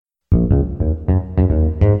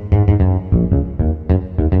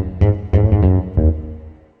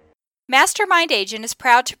Mastermind Agent is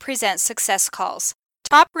proud to present Success Calls.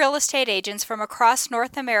 Top real estate agents from across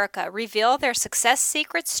North America reveal their success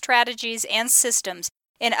secrets, strategies, and systems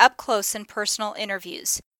in up-close and personal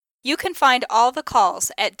interviews. You can find all the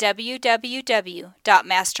calls at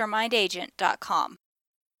www.mastermindagent.com.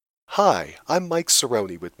 Hi, I'm Mike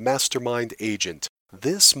Cerrone with Mastermind Agent.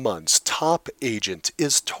 This month's top agent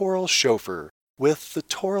is Toril Schofer with the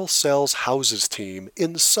Toril Sells Houses team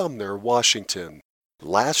in Sumner, Washington.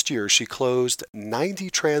 Last year, she closed 90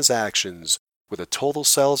 transactions with a total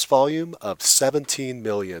sales volume of $17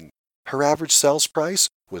 million. Her average sales price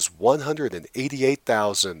was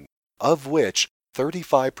 $188,000, of which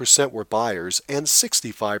 35% were buyers and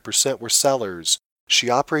 65% were sellers. She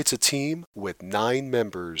operates a team with 9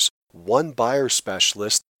 members, 1 buyer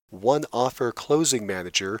specialist, 1 offer closing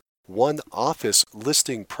manager, 1 office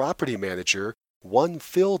listing property manager, 1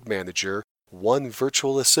 field manager, 1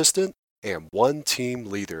 virtual assistant, and 1 team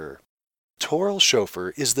leader. Toril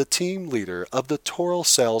Schofer is the team leader of the Toril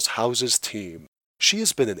Sells Houses team. She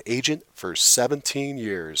has been an agent for 17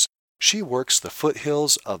 years. She works the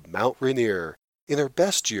foothills of Mount Rainier. In her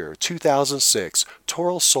best year, 2006,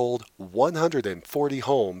 Toril sold 140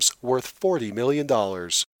 homes worth $40 million.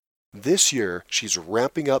 This year, she's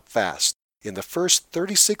ramping up fast. In the first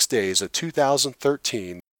 36 days of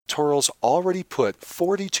 2013, Toril's already put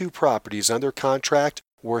 42 properties under contract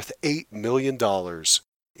worth $8 million.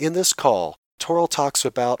 In this call, Toril talks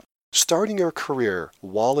about starting her career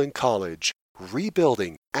while in college,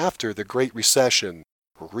 rebuilding after the Great Recession,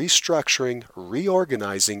 restructuring,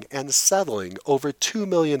 reorganizing, and settling over $2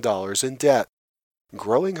 million in debt,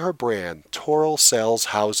 growing her brand Toril Sells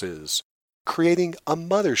Houses, creating a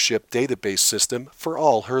mothership database system for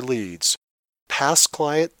all her leads, past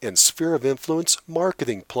client and sphere of influence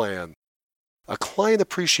marketing plan, a client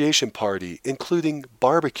appreciation party including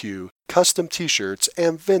barbecue, custom t-shirts,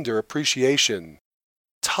 and vendor appreciation,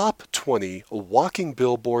 top 20 walking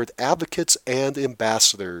billboard advocates and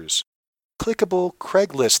ambassadors, clickable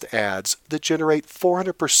Craigslist ads that generate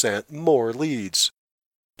 400% more leads,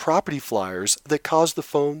 property flyers that cause the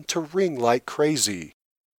phone to ring like crazy,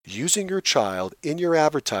 using your child in your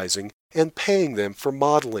advertising and paying them for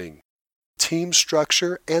modeling, team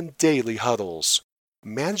structure and daily huddles,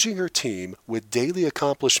 managing her team with daily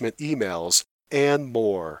accomplishment emails, and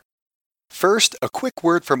more. First, a quick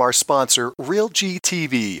word from our sponsor, RealG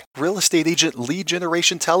TV, Real Estate Agent Lead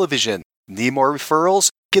Generation Television. Need more referrals?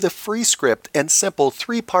 Get a free script and simple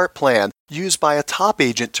 3-part plan used by a top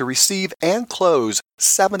agent to receive and close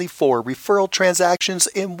 74 referral transactions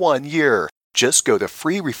in 1 year. Just go to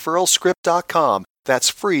freereferralscript.com. That's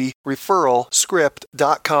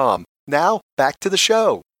freereferralscript.com. Now, back to the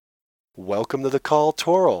show. Welcome to the call,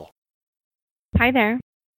 Toril. Hi there.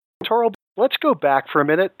 Toril, let's go back for a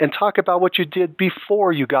minute and talk about what you did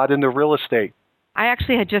before you got into real estate. I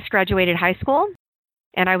actually had just graduated high school,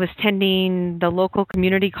 and I was attending the local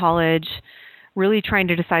community college, really trying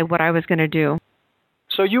to decide what I was going to do.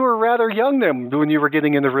 So you were rather young then when you were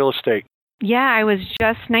getting into real estate. Yeah, I was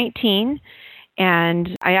just 19,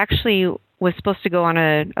 and I actually was supposed to go on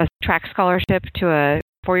a track scholarship to a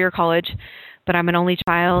 4-year college, but I'm an only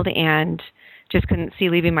child and just couldn't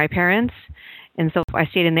see leaving my parents, and so I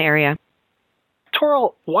stayed in the area.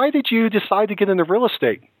 Toril, why did you decide to get into real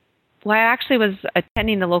estate? Well, I actually was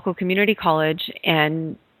attending the local community college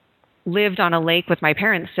and lived on a lake with my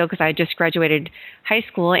parents still because I just graduated high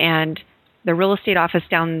school, and the real estate office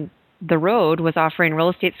down the road was offering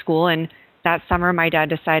real estate school, and that summer my dad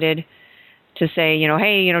decided to say,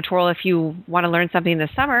 hey, Toril, if you want to learn something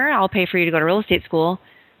this summer, I'll pay for you to go to real estate school.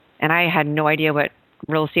 And I had no idea what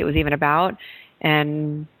real estate was even about.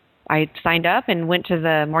 And I signed up and went to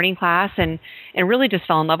the morning class and really just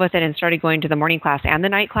fell in love with it and started going to the morning class and the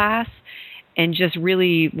night class and just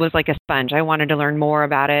really was like a sponge. I wanted to learn more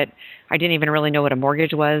about it. I didn't even really know what a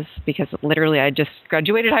mortgage was because literally I just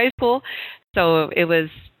graduated high school. So it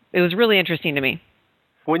was really interesting to me.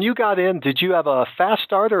 When you got in, did you have a fast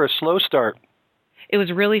start or a slow start? It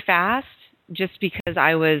was really fast just because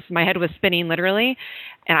my head was spinning literally,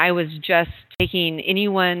 and I was just taking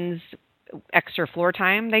anyone's extra floor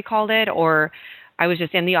time, they called it, or I was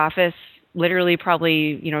just in the office literally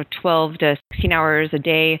probably, 12 to 16 hours a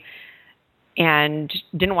day and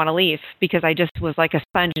didn't want to leave because I just was like a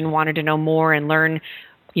sponge and wanted to know more and learn,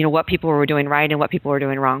 what people were doing right and what people were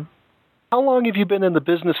doing wrong. How long have you been in the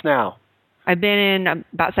business now? I've been in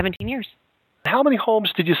about 17 years. How many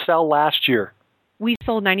homes did you sell last year? We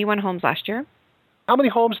sold 91 homes last year. How many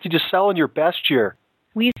homes did you sell in your best year?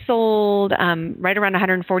 We sold right around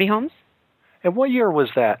 140 homes. And what year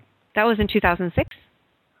was that? That was in 2006.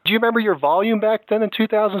 Do you remember your volume back then in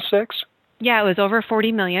 2006? Yeah, it was over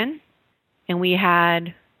 40 million. and we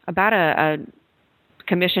had about a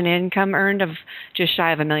commission income earned of just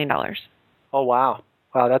shy of $1 million. Oh, wow.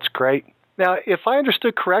 Wow, that's great. Now, if I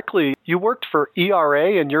understood correctly, you worked for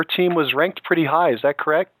ERA and your team was ranked pretty high. Is that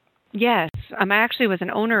correct? Yes. I actually was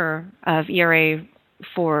an owner of ERA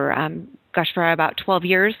for about 12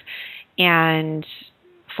 years. And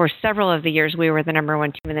for several of the years, we were the number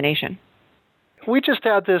one team in the nation. We just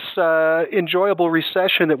had this enjoyable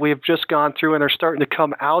recession that we have just gone through and are starting to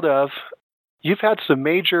come out of. You've had some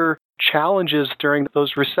major challenges during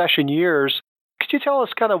those recession years. Could you tell us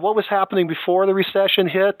kind of what was happening before the recession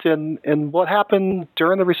hit and what happened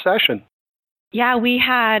during the recession? Yeah, we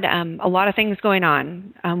had a lot of things going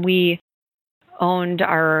on. We owned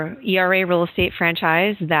our ERA real estate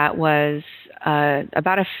franchise that was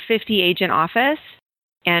about a 50-agent office,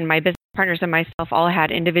 and my business partners and myself all had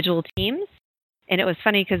individual teams. And it was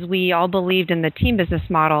funny because we all believed in the team business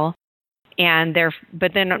model,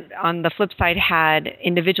 but then on the flip side had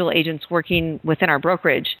individual agents working within our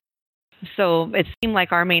brokerage. So it seemed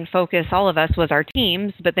like our main focus, all of us, was our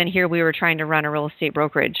teams, but then here we were trying to run a real estate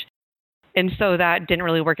brokerage. And so that didn't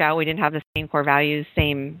really work out. We didn't have the same core values,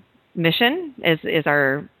 same mission as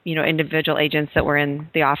our individual agents that were in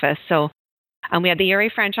the office. So we had the ERA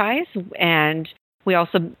franchise, and we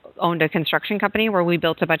also owned a construction company where we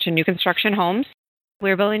built a bunch of new construction homes. We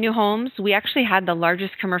were building new homes. We actually had the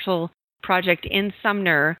largest commercial project in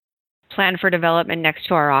Sumner planned for development next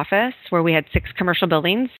to our office, where we had 6 commercial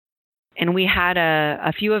buildings. And we had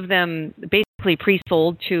a few of them basically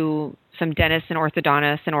pre-sold to some dentists and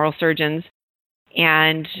orthodontists and oral surgeons.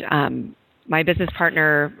 And my business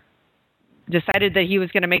partner decided that he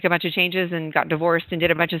was going to make a bunch of changes and got divorced and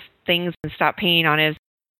did a bunch of things and stopped paying on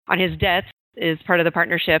his debts as part of the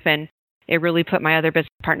partnership. And it really put my other business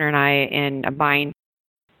partner and I in a bind.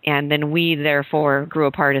 And then we therefore grew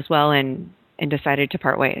apart as well and decided to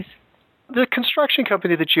part ways. The construction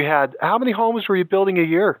company that you had, how many homes were you building a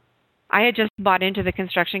year? I had just bought into the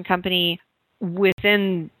construction company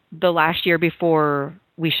within the last year before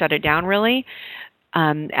we shut it down, really,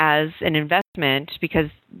 as an investment, because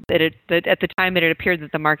at the time it appeared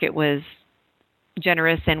that the market was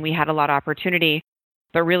generous and we had a lot of opportunity,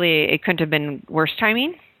 but really it couldn't have been worse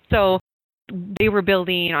timing. So they were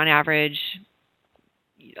building on average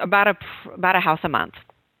about a house a month.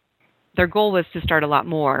 Their goal was to start a lot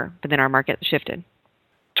more, but then our market shifted.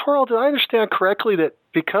 Toral, did I understand correctly that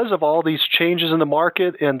because of all these changes in the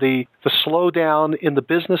market and the slowdown in the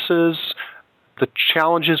businesses, the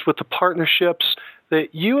challenges with the partnerships,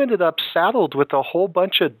 that you ended up saddled with a whole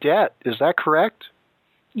bunch of debt? Is that correct?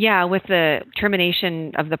 Yeah, with the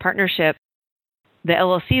termination of the partnership, the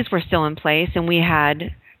LLCs were still in place, and we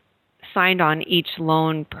had signed on each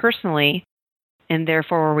loan personally, and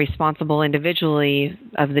therefore were responsible individually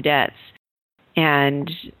of the debts. And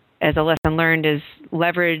as a lesson learned is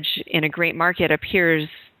leverage in a great market appears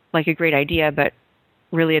like a great idea, but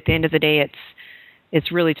really at the end of the day,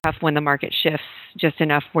 it's really tough when the market shifts just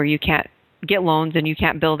enough where you can't get loans and you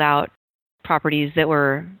can't build out properties that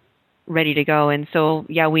were ready to go. And so,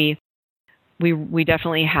 yeah, we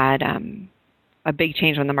definitely had a big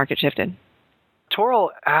change when the market shifted.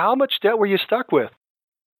 Toral, how much debt were you stuck with?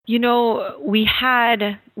 We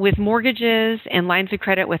had, with mortgages and lines of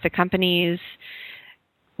credit with the companies,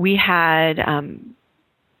 we had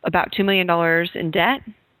about $2 million in debt,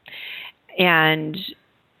 and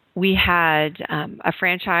we had a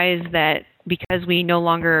franchise that, because we no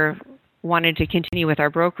longer wanted to continue with our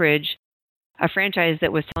brokerage, a franchise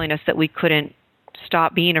that was telling us that we couldn't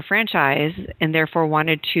stop being a franchise and therefore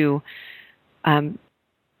wanted to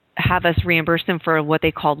have us reimburse them for what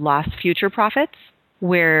they called lost future profits,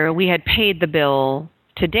 where we had paid the bill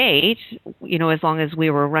to date, as long as we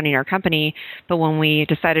were running our company. But when we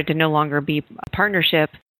decided to no longer be a partnership,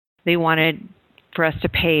 they wanted for us to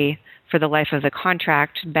pay for the life of the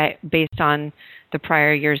contract based on the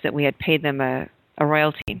prior years that we had paid them a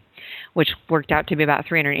royalty, which worked out to be about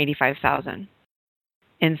 $385,000.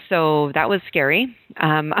 And so that was scary.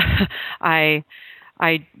 I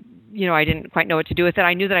didn't quite know what to do with it.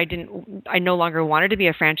 I knew that I no longer wanted to be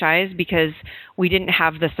a franchise because we didn't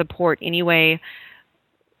have the support anyway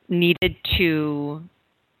needed to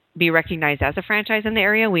be recognized as a franchise in the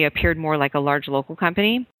area. We appeared more like a large local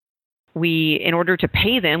company. In order to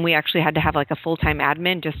pay them, we actually had to have like a full-time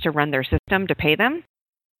admin just to run their system to pay them.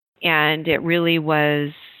 And it really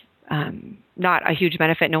was not a huge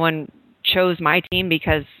benefit. No one chose my team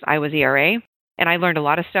because I was ERA. And I learned a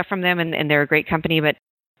lot of stuff from them, and they're a great company, but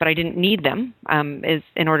I didn't need them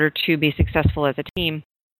in order to be successful as a team.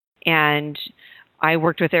 And I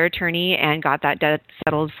worked with their attorney and got that debt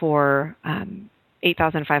settled for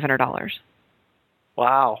 $8,500.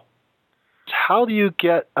 Wow. how do you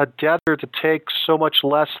get a debtor to take so much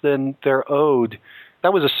less than they're owed?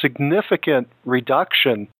 That was a significant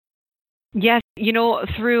reduction. Yes,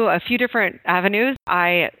 through a few different avenues,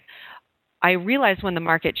 I realized when the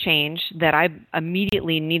market changed that I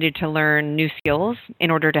immediately needed to learn new skills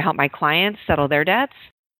in order to help my clients settle their debts.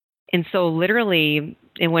 And so literally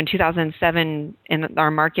when 2007 and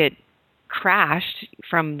our market crashed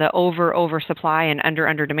from the oversupply and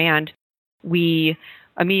under demand, we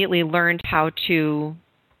immediately learned how to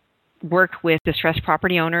work with distressed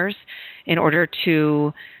property owners in order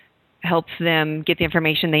to help them get the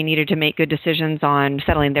information they needed to make good decisions on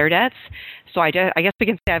settling their debts. So I guess we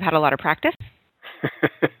can say I've had a lot of practice.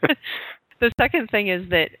 The second thing is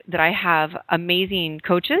that I have amazing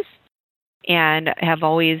coaches and have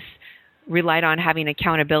always relied on having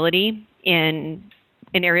accountability in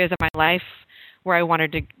areas of my life where I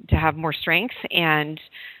wanted to have more strength. And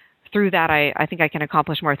through that, I think I can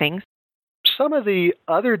accomplish more things. Some of the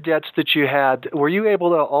other debts that you had, were you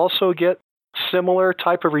able to also get similar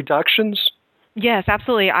type of reductions? Yes,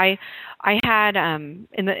 absolutely. I had in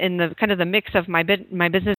the kind of the mix of my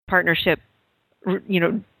business partnership,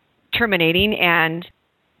 terminating and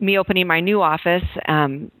me opening my new office.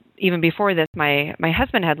 Even before this, my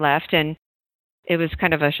husband had left, and it was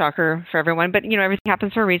kind of a shocker for everyone. But everything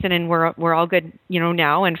happens for a reason, and we're all good,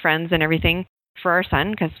 now, and friends and everything for our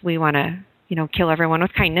son, because we want to kill everyone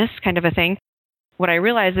with kindness, kind of a thing. What I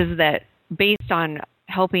realized is that based on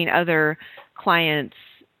helping other clients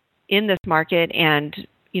in this market and,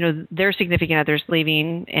 their significant others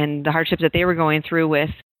leaving and the hardships that they were going through with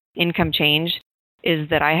income change, is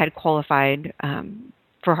that I had qualified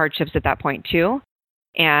for hardships at that point too,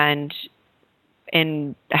 and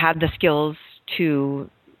had the skills to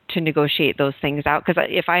negotiate those things out. Because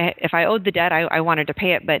if I owed the debt, I wanted to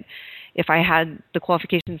pay it, but if I had the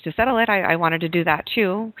qualifications to settle it, I wanted to do that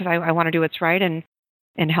too, because I want to do what's right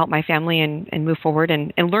and help my family and move forward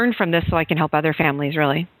and learn from this so I can help other families,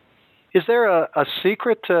 really. Is there a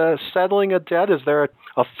secret to settling a debt? Is there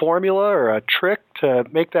a formula or a trick to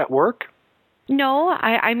make that work? No,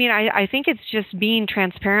 I think it's just being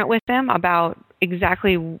transparent with them about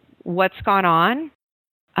exactly what's gone on,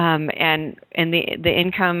 and the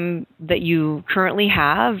income that you currently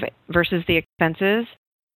have versus the expenses,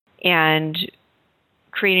 and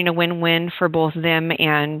creating a win-win for both them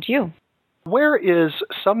and you. Where is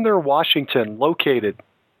Sumner, Washington located?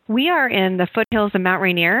 We are in the foothills of Mount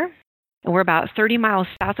Rainier, and we're about 30 miles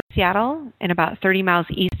south of Seattle and about 30 miles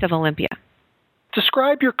east of Olympia.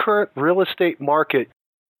 Describe your current real estate market.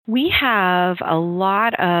 We have a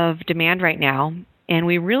lot of demand right now, and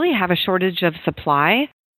we really have a shortage of supply.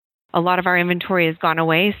 A lot of our inventory has gone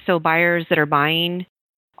away, so buyers that are buying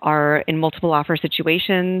are in multiple offer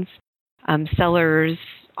situations. Sellers,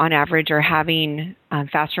 on average, are having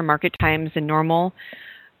faster market times than normal.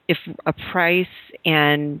 If a price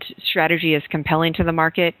and strategy is compelling to the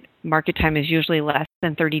market time is usually less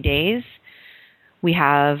than 30 days. We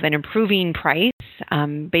have an improving price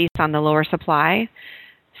based on the lower supply.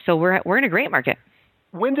 So we're in a great market.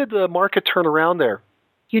 When did the market turn around there?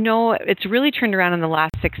 It's really turned around in the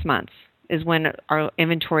last 6 months is when our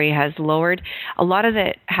inventory has lowered. A lot of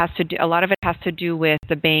it has to do with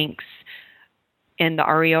the banks and the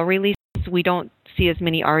REO releases. We don't see as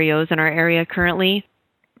many REOs in our area currently,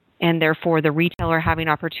 and therefore the retailer having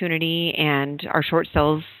opportunity and our short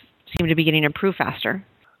sales seem to be getting improved faster.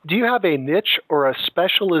 Do you have a niche or a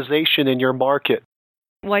specialization in your market?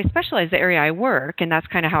 Well, I specialize the area I work, and that's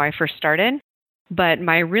kind of how I first started. But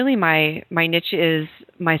my niche is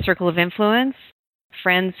my circle of influence,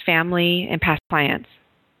 friends, family, and past clients.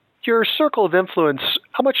 Your circle of influence,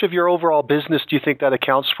 how much of your overall business do you think that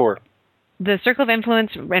accounts for? The circle of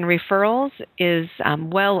influence and referrals is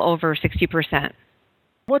well over 60%.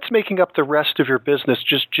 What's making up the rest of your business,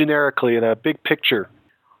 just generically in a big picture?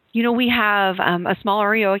 We have a small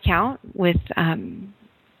REO account with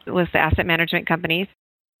the asset management companies,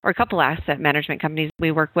 or a couple asset management companies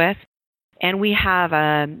we work with. And we have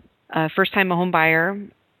a first-time home buyer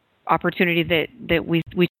opportunity that we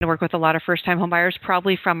work with a lot of first-time home buyers,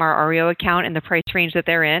 probably from our REO account and the price range that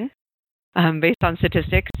they're in, based on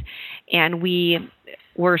statistics. And we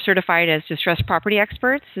were certified as distressed property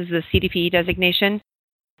experts, is the CDP designation,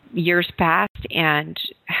 years past, and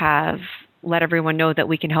have let everyone know that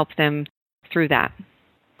we can help them through that.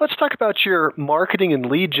 Let's talk about your marketing and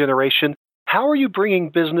lead generation. How are you bringing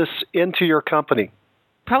business into your company?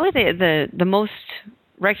 Probably the most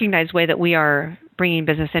recognized way that we are bringing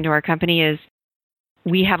business into our company is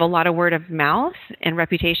we have a lot of word of mouth and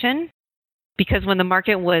reputation, because when the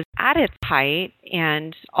market was at its height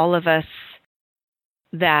and all of us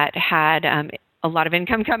that had a lot of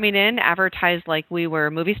income coming in, advertised like we were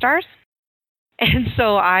movie stars. And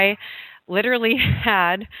so I literally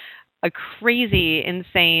had a crazy,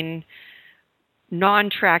 insane,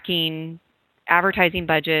 non-tracking advertising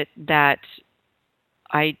budget that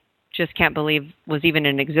I just can't believe was even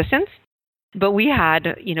in existence. But we had,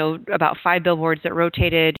 about 5 billboards that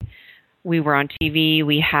rotated. We were on TV.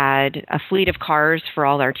 We had a fleet of cars for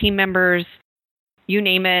all our team members. You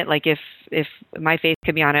name it. Like if my face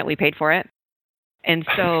could be on it, we paid for it. And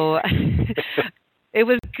so it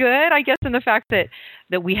was good, I guess, in the fact that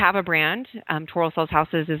we have a brand. Toral Sells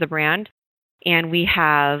Houses is a brand, and we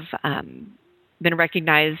have been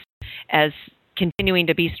recognized as continuing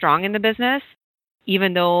to be strong in the business,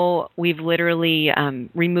 even though we've literally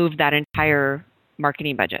removed that entire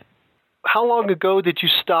marketing budget. How long ago did you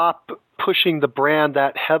stop pushing the brand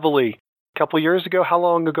that heavily? A couple of years ago? How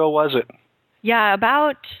long ago was it? Yeah,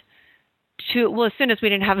 about as soon as we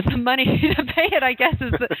didn't have the money to pay it, I guess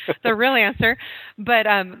is the real answer. But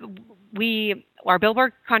our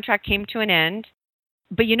billboard contract came to an end.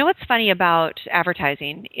 But you know what's funny about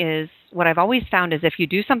advertising is what I've always found is if you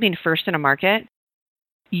do something first in a market,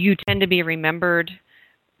 you tend to be remembered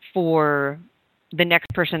for the next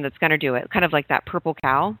person that's going to do it, kind of like that purple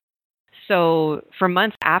cow. So for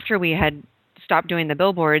months after we had stopped doing the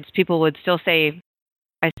billboards, people would still say,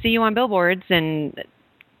 I see you on billboards, and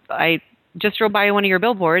I just drove by one of your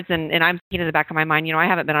billboards, and I'm thinking in the back of my mind, I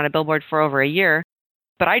haven't been on a billboard for over a year,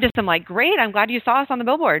 but I just am like, great, I'm glad you saw us on the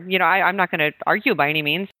billboard. I'm not going to argue by any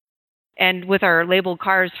means. And with our labeled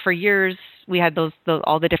cars for years, we had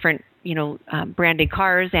all the different, branded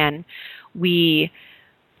cars, and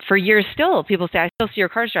for years still, people say, I still see your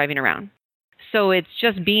cars driving around. So it's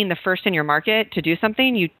just being the first in your market to do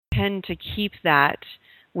something, you tend to keep that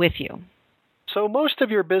with you. So most of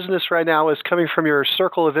your business right now is coming from your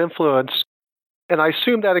circle of influence, and I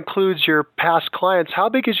assume that includes your past clients. How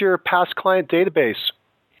big is your past client database?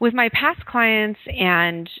 With my past clients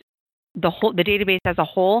and the database as a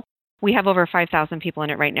whole, we have over 5,000 people in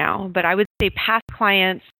it right now. But I would say past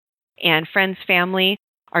clients and friends, family,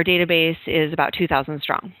 our database is about 2,000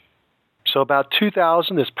 strong. So about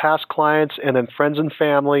 2,000 is past clients and then friends and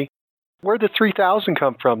family. Where did the 3,000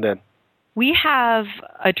 come from then? We have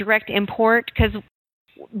a direct import because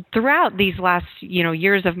throughout these last,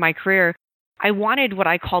 years of my career, I wanted what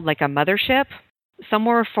I called like a mothership,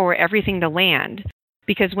 somewhere for everything to land.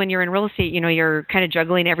 Because when you're in real estate, you're kind of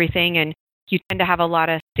juggling everything, and you tend to have a lot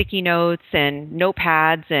of sticky notes and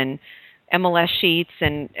notepads and MLS sheets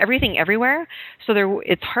and everything everywhere. So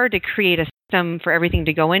it's hard to create a system for everything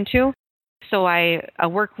to go into. So I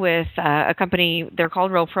work with a company, they're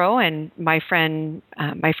called RealPro, and my friends,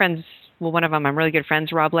 one of them, I'm really good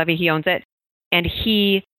friends, Rob Levy, he owns it. And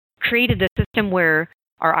he created the system where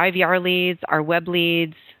our IVR leads, our web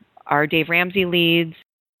leads, our Dave Ramsey leads,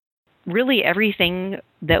 really everything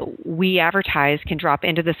that we advertise can drop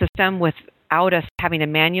into the system without us having to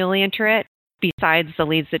manually enter it, besides the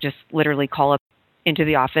leads that just literally call up into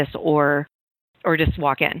the office or just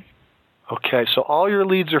walk in. Okay, so all your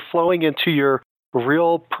leads are flowing into your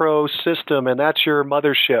RealPro system, and that's your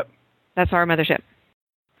mothership. That's our mothership.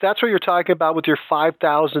 That's what you're talking about with your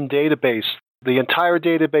 5,000 database. The entire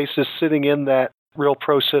database is sitting in that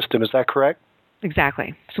RealPro system. Is that correct?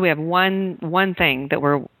 Exactly. So we have one thing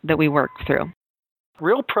that we work through.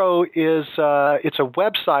 RealPro is it's a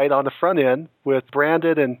website on the front end with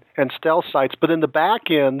branded and stealth sites, but in the back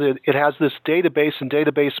end, it has this database and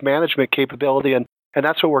database management capability, and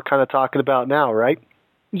that's what we're kind of talking about now, right?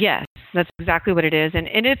 Yes, that's exactly what it is, and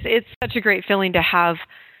it's such a great feeling to have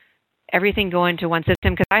everything go into one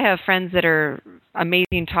system, because I have friends that are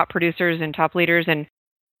amazing top producers and top leaders, and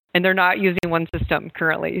they're not using one system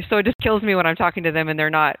currently. So it just kills me when I'm talking to them and they're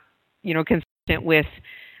not, consistent with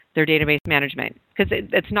their database management, because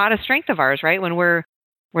it's not a strength of ours, right? When we're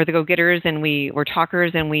the go-getters and we're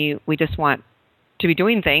talkers and we just want to be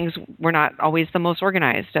doing things, we're not always the most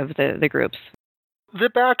organized of the groups. The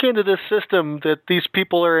back end of this system that these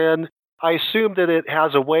people are in, I assume that it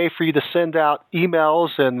has a way for you to send out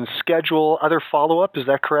emails and schedule other follow-up. Is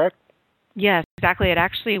that correct? Yes, exactly. It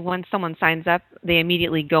actually, once someone signs up, they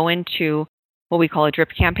immediately go into what we call a drip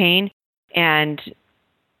campaign, and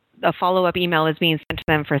a follow-up email is being sent to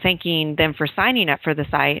them for thanking them for signing up for the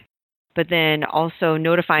site, but then also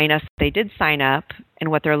notifying us that they did sign up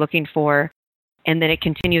and what they're looking for, and then it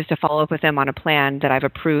continues to follow up with them on a plan that I've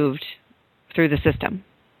approved through the system.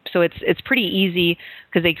 So it's pretty easy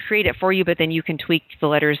because they create it for you, but then you can tweak the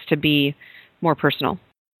letters to be more personal.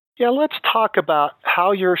 Yeah, let's talk about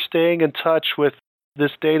how you're staying in touch with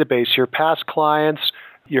this database, your past clients,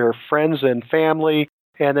 your friends and family,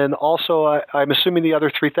 And then also, I'm assuming the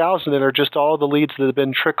other 3,000 that are just all the leads that have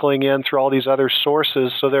been trickling in through all these other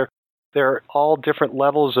sources. So they're all different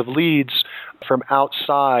levels of leads from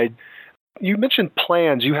outside. You mentioned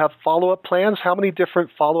plans. You have follow-up plans. How many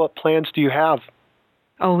different follow-up plans do you have?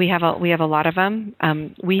 Oh, we have a lot of them.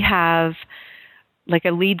 We have like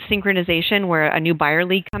a lead synchronization where a new buyer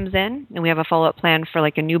lead comes in, and we have a follow-up plan for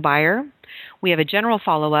like a new buyer. We have a general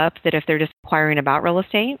follow-up that if they're just inquiring about real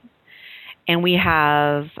estate. And we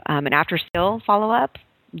have an after-sale follow-up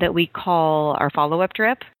that we call our follow-up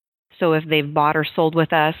drip. So if they've bought or sold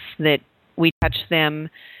with us, that we touch them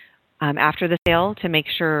after the sale to make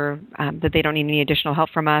sure that they don't need any additional help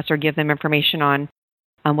from us or give them information on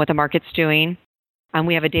what the market's doing.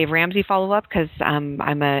 We have a Dave Ramsey follow-up because I'm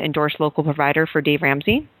an endorsed local provider for Dave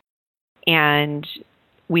Ramsey. And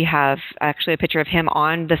we have actually a picture of him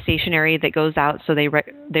on the stationery that goes out so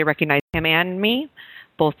they recognize him and me,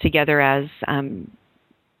 both together as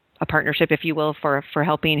a partnership, if you will, for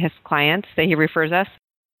helping his clients that he refers us.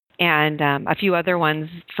 And a few other ones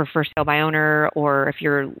for first sale by owner, or if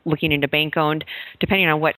you're looking into bank owned, depending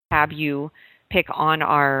on what tab you pick on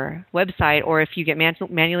our website, or if you get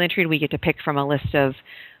manual entry, we get to pick from a list of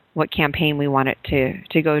what campaign we want it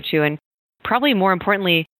to go to. And probably more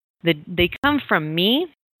importantly, they come from me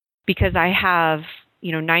because I have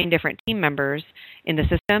 9 different team members in the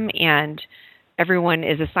system, and everyone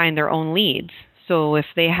is assigned their own leads. So if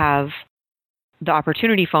they have the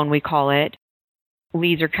opportunity phone, we call it,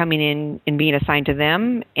 leads are coming in and being assigned to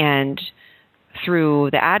them. And through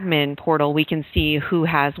the admin portal, we can see who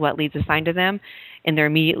has what leads assigned to them. And they're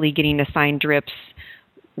immediately getting assigned drips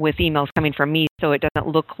with emails coming from me. So it doesn't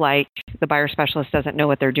look like the buyer specialist doesn't know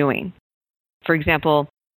what they're doing. For example,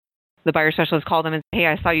 the buyer specialist called them and said, hey,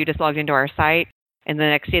 I saw you just logged into our site. And the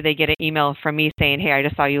next day they get an email from me saying, hey, I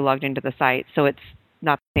just saw you logged into the site. So it's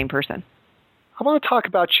not the same person. I want to talk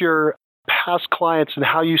about your past clients and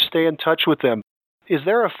how you stay in touch with them. Is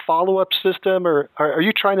there a follow-up system, or are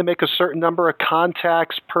you trying to make a certain number of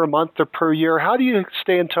contacts per month or per year? How do you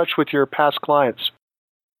stay in touch with your past clients?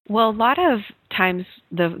 Well, a lot of times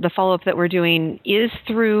the follow-up that we're doing is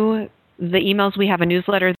through the emails. We have a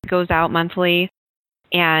newsletter that goes out monthly,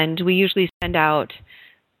 and we usually send out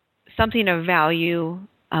something of value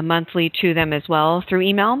monthly to them as well through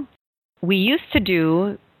email. We used to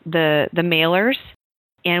do the mailers,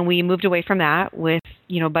 and we moved away from that with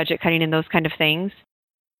budget cutting and those kind of things.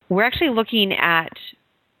 We're actually looking at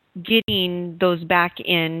getting those back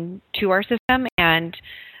into our system and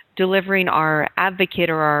delivering our advocate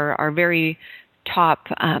or our very top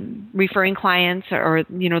referring clients, or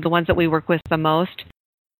the ones that we work with the most,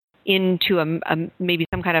 into a maybe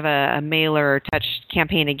some kind of a mailer or touch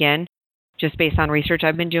campaign again, just based on research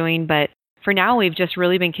I've been doing. But for now, we've just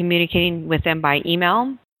really been communicating with them by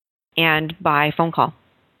email and by phone call.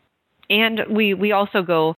 And we also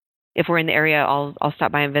go, if we're in the area, I'll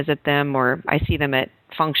stop by and visit them, or I see them at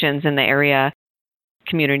functions in the area,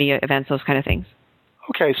 community events, those kind of things.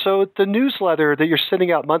 Okay, so the newsletter that you're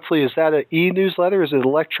sending out monthly, is that an e-newsletter? Is it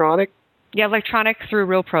electronic? Yeah, electronic through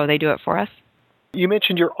RealPro. They do it for us. You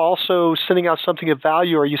mentioned you're also sending out something of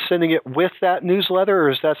value. Are you sending it with that newsletter, or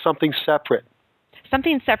is that something separate?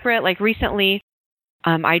 Something separate. Like recently,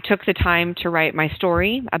 I took the time to write my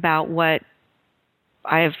story about what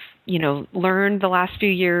I've learned the last few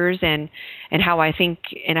years, and how I think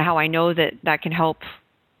and how I know that can help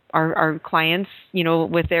our clients,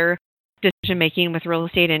 with their decision making with real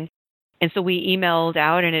estate. And so we emailed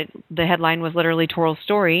out, and the headline was literally Toral's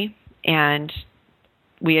story, and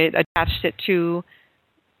we attached it to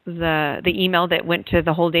the email that went to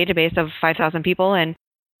the whole database of 5,000 people. And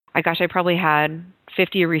I probably had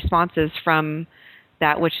 50 responses from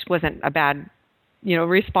that, which wasn't a bad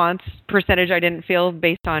response percentage. I didn't feel,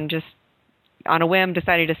 based on just on a whim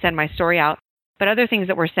deciding to send my story out. But other things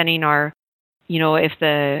that we're sending are,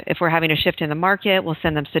 if we're having a shift in the market, we'll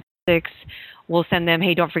send them statistics. We'll send them,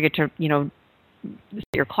 hey, don't forget to set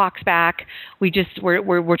your clocks back.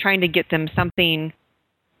 We're trying to get them something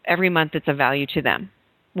every month that's of value to them.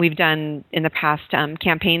 We've done in the past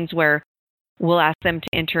campaigns where we'll ask them to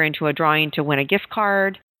enter into a drawing to win a gift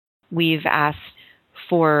card. We've asked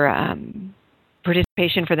for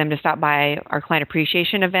participation for them to stop by our client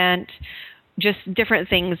appreciation event, just different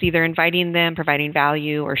things, either inviting them, providing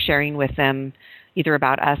value, or sharing with them either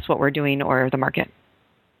about us, what we're doing, or the market.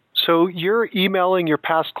 So you're emailing your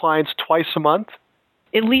past clients twice a month?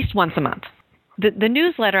 At least once a month. The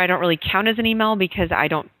newsletter I don't really count as an email because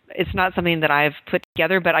it's not something that I've put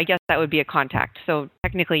together, but I guess that would be a contact. So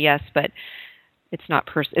technically yes, but it's not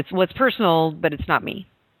it's personal, but it's not me.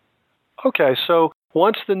 Okay, so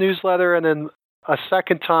once the newsletter, and then a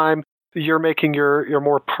second time You're making your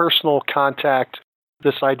more personal contact,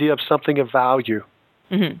 this idea of something of value.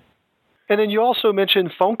 Mm-hmm. And then you also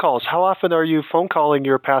mentioned phone calls. How often are you phone calling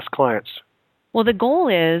your past clients? Well, the goal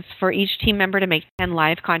is for each team member to make 10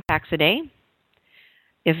 live contacts a day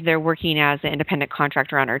if they're working as an independent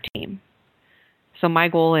contractor on our team. So my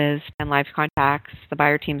goal is 10 live contacts. The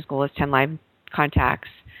buyer team's goal is 10 live contacts.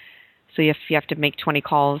 So if you have to make 20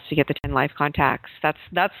 calls to get the 10 live contacts,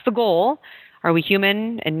 that's the goal. Are we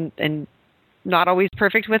human and not always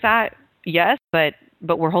perfect with that? Yes, but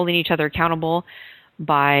we're holding each other accountable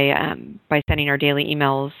by sending our daily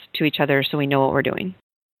emails to each other so we know what we're doing.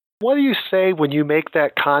 What do you say when you make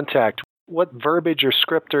that contact? What verbiage or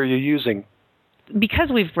script are you using? Because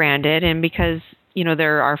we've branded and because,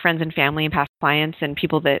 they're our friends and family and past clients and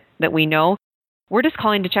people that we know, we're just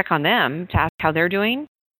calling to check on them, to ask how they're doing.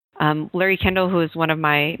 Larry Kendall, who is one of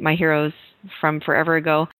my heroes from forever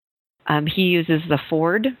ago, he uses the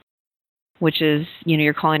Ford, which is,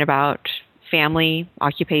 you're calling about family,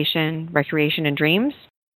 occupation, recreation, and dreams,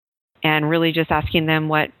 and really just asking them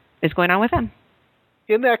what is going on with them.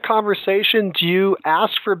 In that conversation, do you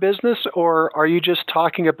ask for business, or are you just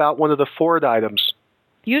talking about one of the Ford items?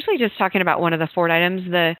 Usually just talking about one of the Ford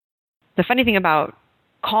items. The funny thing about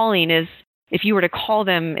calling is if you were to call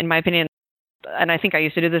them, in my opinion, and I think I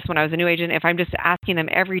used to do this when I was a new agent, if I'm just asking them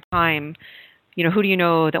every time, who do you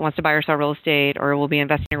know that wants to buy or sell real estate or will be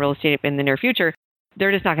investing in real estate in the near future,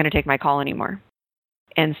 they're just not going to take my call anymore.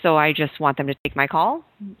 And so I just want them to take my call.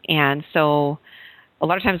 And so a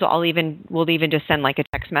lot of times we'll even just send like a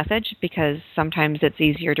text message, because sometimes it's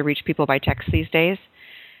easier to reach people by text these days,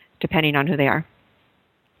 depending on who they are.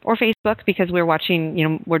 Or Facebook, because we're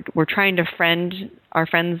watching, we're trying to friend our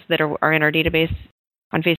friends that are in our database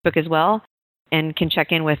on Facebook as well, and can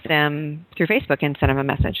check in with them through Facebook and send them a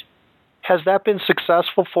message. Has that been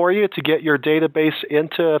successful for you to get your database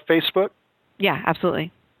into Facebook? Yeah,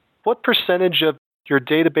 absolutely. What percentage of your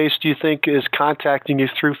database do you think is contacting you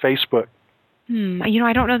through Facebook?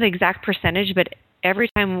 I don't know the exact percentage, but every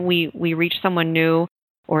time we reach someone new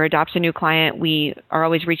or adopt a new client, we are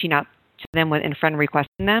always reaching out to them and friend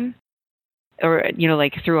requesting them, or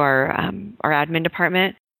like through our admin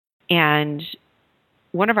department. And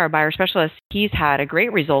one of our buyer specialists, he's had a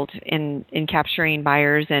great result in capturing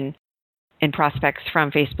buyers and prospects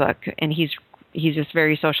from Facebook, and he's just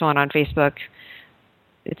very social and on Facebook.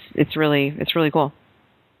 It's really cool.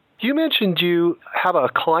 You mentioned you have a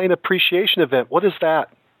client appreciation event. What is that?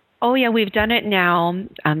 Oh yeah, we've done it now.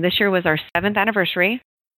 This year was our 7th anniversary,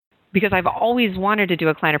 because I've always wanted to do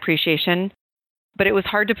a client appreciation, but it was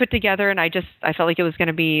hard to put together, and I felt like it was going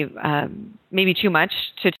to be maybe too much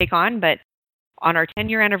to take on. But on our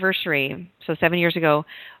 10-year anniversary, so 7 years ago,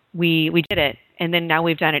 we did it, and then now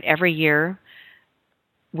we've done it every year,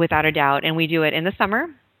 without a doubt, and we do it in the summer.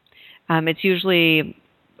 It's usually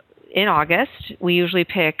in August. We usually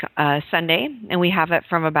pick a Sunday, and we have it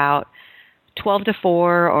from about 12 to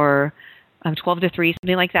 4 or 12 to 3,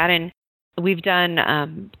 something like that. And we've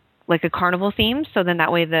done like a carnival theme, so then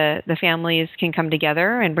that way the families can come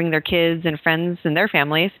together and bring their kids and friends and their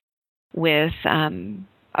families with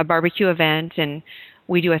a barbecue event, and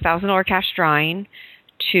we do a $1,000 cash drawing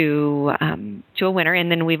to a winner. And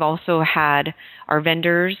then we've also had our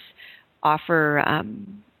vendors offer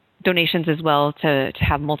donations as well to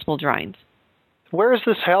have multiple drawings. Where is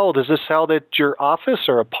this held? Is this held at your office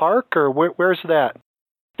or a park, or where's that?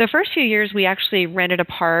 The first few years we actually rented a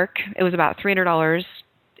park. It was about $300,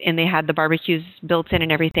 and they had the barbecues built in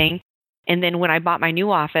and everything. And then when I bought my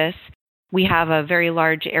new office, we have a very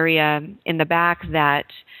large area in the back that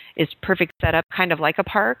is perfect setup, kind of like a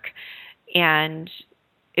park. And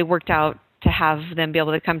it worked out to have them be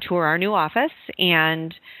able to come tour our new office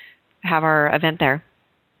and have our event there.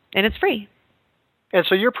 And it's free. And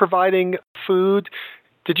so you're providing food.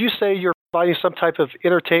 Did you say you're providing some type of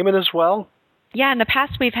entertainment as well? Yeah, in the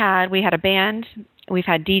past we had a band. We've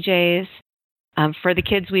had DJs. For the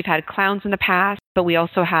kids, we've had clowns in the past, but we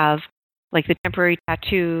also have like the temporary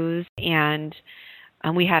tattoos, and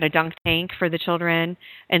we had a dunk tank for the children.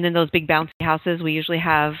 And then those big bouncy houses, we usually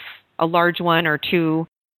have a large one or two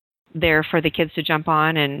there for the kids to jump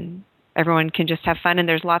on, and everyone can just have fun. And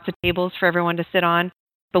there's lots of tables for everyone to sit on.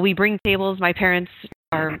 But we bring tables. My parents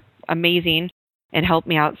are amazing and help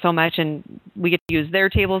me out so much, and we get to use their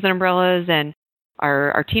tables and umbrellas and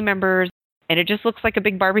our team members, and it just looks like a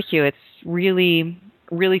big barbecue. It's really,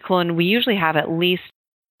 really cool, and we usually have at least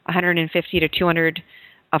 150 to 200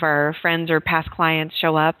 of our friends or past clients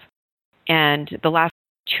show up. And the last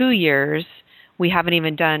 2 years, we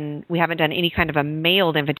haven't done any kind of a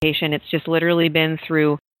mailed invitation. It's just literally been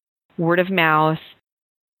through word of mouth,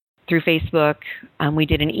 through Facebook. We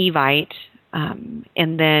did an Evite,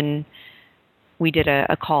 and then we did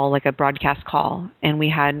a call, like a broadcast call, and we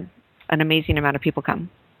had an amazing amount of people come.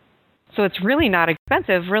 So it's really not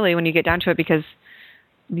expensive, really, when you get down to it, because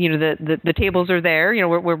the tables are there.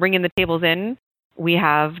 We're bringing the tables in. We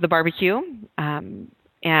have the barbecue,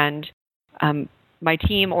 and my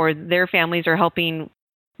team or their families are helping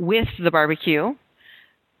with the barbecue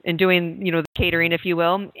and doing, the catering, if you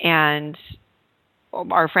will, and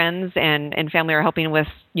our friends and family are helping with,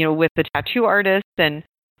 with the tattoo artist, and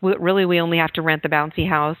really we only have to rent the bouncy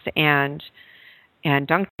house and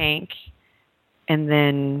dunk tank, and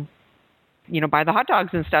then buy the hot dogs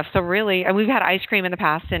and stuff. So really, and we've had ice cream in the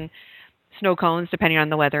past and snow cones depending on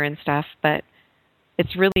the weather and stuff, but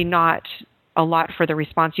it's really not a lot for the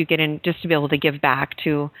response you get in, just to be able to give back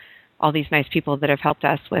to all these nice people that have helped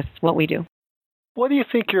us with what we do. What do you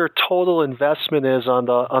think your total investment is on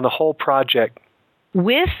the whole project?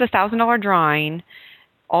 With the $1,000 drawing,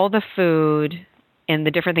 all the food and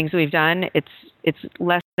the different things we've done, it's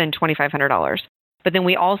less than $2,500. But then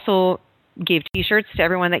we also gave T-shirts to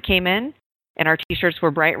everyone that came in, and our T-shirts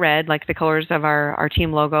were bright red, like the colors of our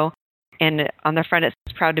team logo. And on the front it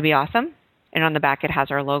says "Proud to be awesome," and on the back it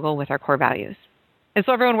has our logo with our core values. And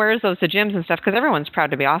so everyone wears those to gyms and stuff because everyone's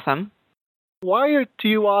proud to be awesome. Why do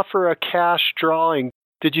you offer a cash drawing?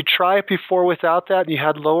 Did you try it before without that and you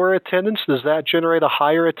had lower attendance? Does that generate a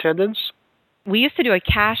higher attendance? We used to do a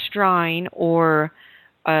cash drawing or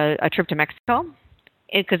a trip to Mexico,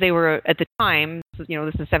 because they were, at the time, this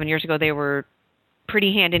is 7 years ago, they were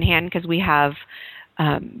pretty hand in hand, because we have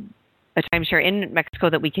a timeshare in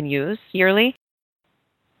Mexico that we can use yearly.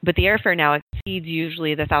 But the airfare now exceeds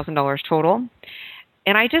usually the $1,000 total.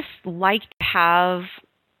 And I just like to have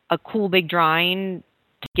a cool big drawing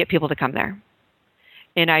to get people to come there.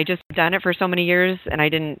 And I just done it for so many years, and I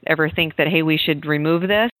didn't ever think that, hey, we should remove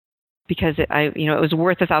this, because it was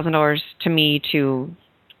worth $1,000 to me to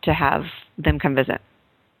have them come visit.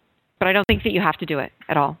 But I don't think that you have to do it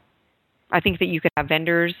at all. I think that you could have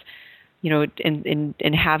vendors,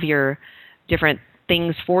 and have your different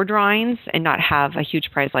things for drawings and not have a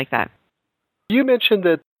huge prize like that. You mentioned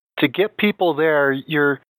that to get people there,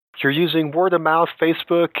 you're using word of mouth,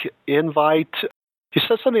 Facebook, Invite. You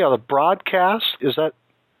said something on a broadcast. Is that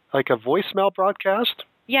like a voicemail broadcast?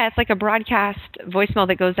 Yeah, it's like a broadcast voicemail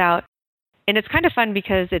that goes out. And it's kind of fun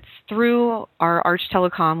because it's through our Arch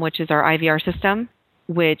Telecom, which is our IVR system,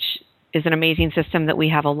 which is an amazing system that we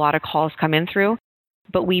have a lot of calls come in through.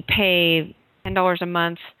 But we pay $10 a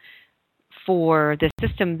month for the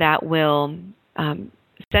system that will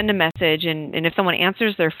send a message. And if someone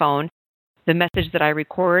answers their phone, the message that I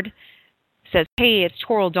record says, "Hey, it's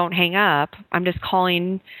Toral, don't hang up. I'm just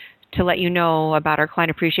calling to let you know about our client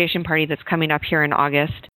appreciation party that's coming up here in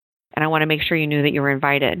August. And I want to make sure you knew that you were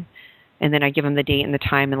invited." And then I give them the date and the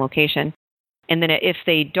time and location. And then if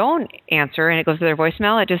they don't answer and it goes to their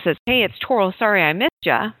voicemail, it just says, "Hey, it's Toral. Sorry, I missed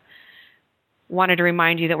ya. Wanted to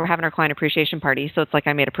remind you that we're having our client appreciation party." So it's like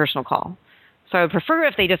I made a personal call. So I would prefer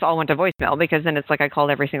if they just all went to voicemail, because then it's like I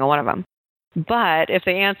called every single one of them. But if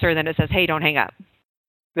they answer, then it says, "Hey, don't hang up."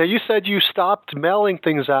 Now, you said you stopped mailing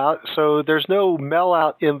things out, so there's no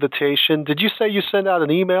mail-out invitation. Did you say you send out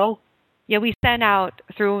an email? Yeah, we sent out,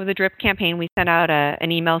 through the DRIP campaign, we sent out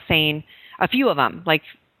an email saying, a few of them, like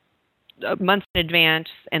months in advance,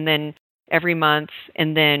 and then every month,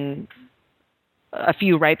 and then a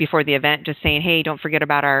few right before the event, just saying, "Hey, don't forget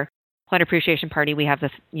about our client appreciation party. We have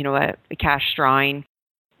this, a cash drawing.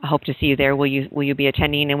 I hope to see you there. Will you be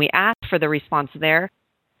attending?" And we ask for the response there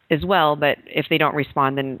as well, but if they don't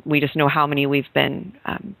respond, then we just know how many we've been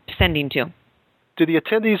sending to. Do the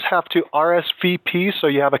attendees have to RSVP so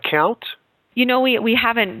you have a count? We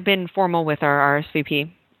haven't been formal with our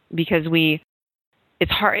RSVP, because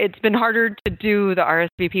it's been harder to do the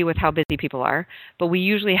RSVP with how busy people are, but we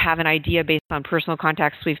usually have an idea based on personal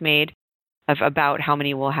contacts we've made of about how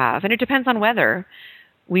many we'll have. And it depends on weather.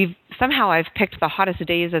 I've picked the hottest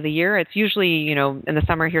days of the year. It's usually, in the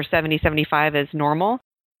summer here, 70, 75 is normal.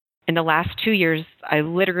 In the last 2 years,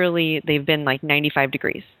 they've been like 95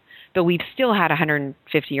 degrees, but we've still had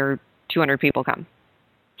 150 or 200 people come.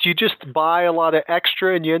 Do you just buy a lot of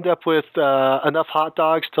extra and you end up with enough hot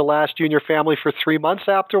dogs to last you and your family for 3 months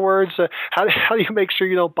afterwards? How do you make sure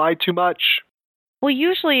you don't buy too much? Well,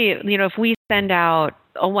 usually, if we send out,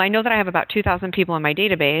 I know that I have about 2,000 people in my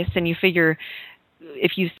database, and you figure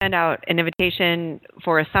if you send out an invitation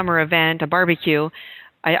for a summer event, a barbecue,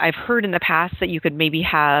 I've heard in the past that you could maybe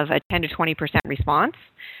have a 10 to 20% response,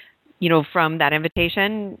 from that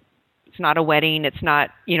invitation. It's not a wedding. It's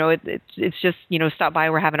not, it's just, stop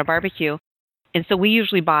by, we're having a barbecue. And so we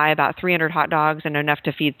usually buy about 300 hot dogs and enough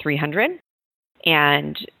to feed 300.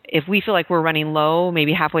 And if we feel like we're running low,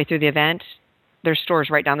 maybe halfway through the event, there's stores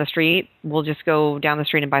right down the street. We'll just go down the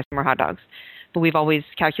street and buy some more hot dogs. But we've always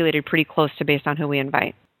calculated pretty close to based on who we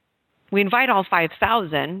invite. We invite all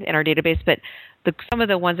 5,000 in our database, but some of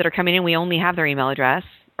the ones that are coming in, we only have their email address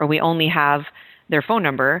or we only have their phone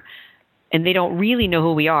number. And they don't really know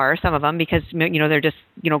who we are, some of them, because they're just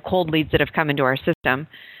cold leads that have come into our system.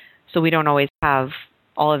 So we don't always have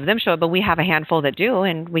all of them show up, but we have a handful that do,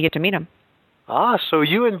 and we get to meet them. So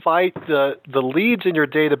you invite the leads in your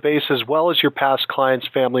database as well as your past clients,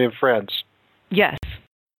 family, and friends. Yes.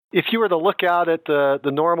 If you were to look out at the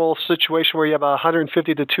normal situation where you have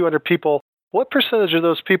 150 to 200 people, what percentage of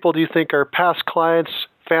those people do you think are past clients,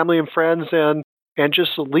 family, and friends, and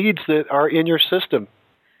just leads that are in your system?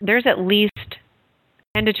 There's at least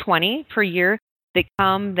 10 to 20 per year that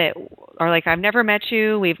come that are like, I've never met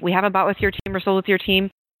you. We haven't bought with your team or sold with your team,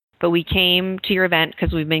 but we came to your event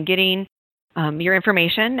because we've been getting your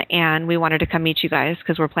information and we wanted to come meet you guys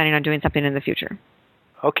because we're planning on doing something in the future.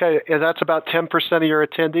 Okay, and that's about 10% of your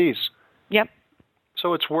attendees. Yep.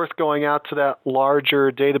 So it's worth going out to that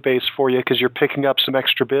larger database for you because you're picking up some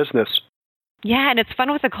extra business. Yeah, and it's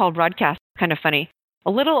fun with a call broadcast. It's kind of funny.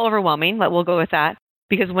 A little overwhelming, but we'll go with that.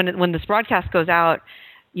 Because when this broadcast goes out,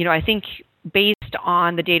 I think based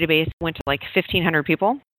on the database, it went to like 1,500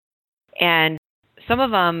 people. And some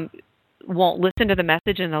of them won't listen to the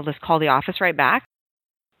message and they'll just call the office right back.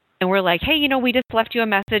 And we're like, hey, we just left you a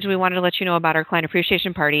message. We wanted to let you know about our client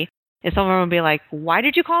appreciation party. And some of them will be like, why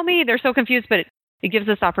did you call me? They're so confused. But it gives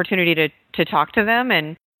us opportunity to talk to them.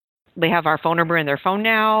 And they have our phone number in their phone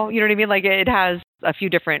now. You know what I mean? Like it has a few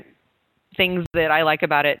different things that I like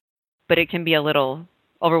about it. But it can be a little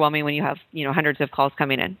overwhelming when you have, hundreds of calls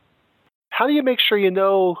coming in. How do you make sure you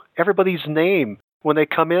know everybody's name when they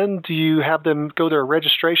come in? Do you have them go to a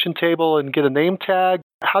registration table and get a name tag?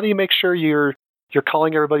 How do you make sure you're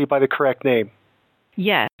calling everybody by the correct name?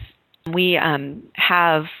 Yes. We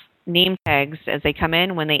have name tags as they come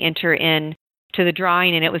in when they enter in to the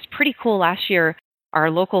drawing. And it was pretty cool last year.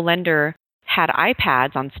 Our local lender had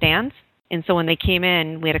iPads on stands. And so when they came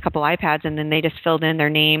in, we had a couple iPads and then they just filled in their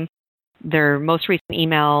name, their most recent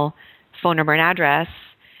email, phone number, and address.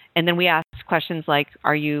 And then we asked questions like,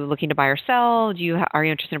 are you looking to buy or sell? Are you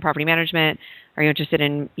interested in property management? Are you interested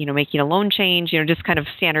in, making a loan change? Just kind of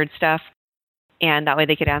standard stuff. And that way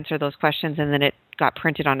they could answer those questions. And then it got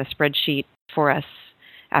printed on a spreadsheet for us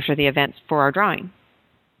after the event for our drawing.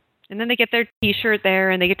 And then they get their T-shirt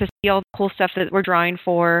there and they get to see all the cool stuff that we're drawing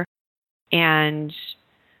for. And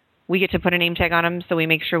we get to put a name tag on them so we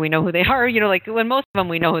make sure we know who they are. Like when most of them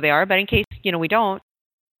we know who they are, but in case, we don't,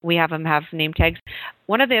 we have them have name tags.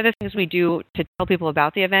 One of the other things we do to tell people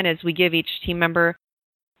about the event is we give each team member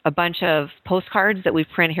a bunch of postcards that we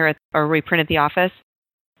print here we print at the office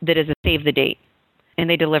that is a save the date. And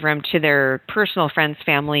they deliver them to their personal friends,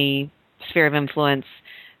 family, sphere of influence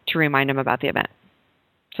to remind them about the event.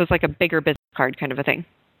 So it's like a bigger business card kind of a thing.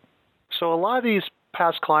 So a lot of these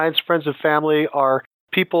past clients, friends and family are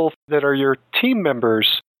people that are your team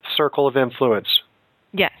members' circle of influence.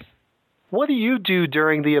 Yes. What do you do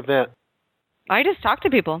during the event? I just talk to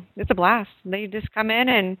people. It's a blast. They just come in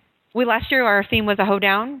and last year our theme was a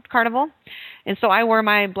hoedown carnival. And so I wore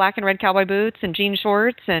my black and red cowboy boots and jean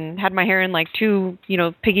shorts and had my hair in like two,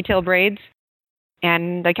 piggy tail braids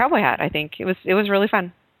and a cowboy hat, I think. It was really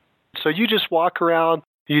fun. So you just walk around,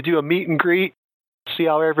 you do a meet and greet, see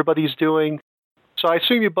how everybody's doing. So I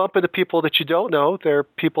assume you bump into people that you don't know. They're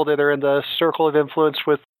people that are in the circle of influence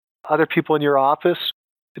with other people in your office.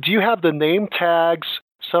 Do you have the name tags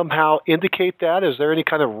somehow indicate that? Is there any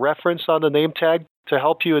kind of reference on the name tag to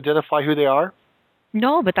help you identify who they are?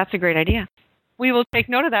 No, but that's a great idea. We will take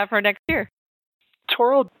note of that for next year.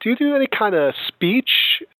 Toral, do you do any kind of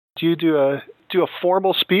speech? Do you do a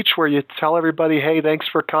formal speech where you tell everybody, hey, thanks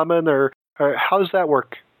for coming? Or how does that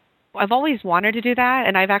work? I've always wanted to do that,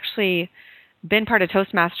 and I've actually been part of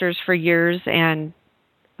Toastmasters for years and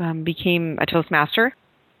became a Toastmaster.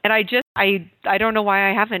 And I don't know why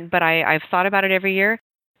I haven't, but I've thought about it every year.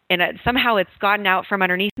 And somehow it's gotten out from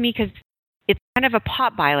underneath me because it's kind of a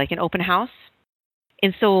pop-by, like an open house.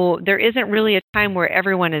 And so there isn't really a time where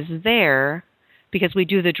everyone is there because we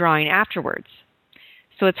do the drawing afterwards.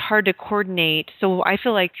 So it's hard to coordinate. So I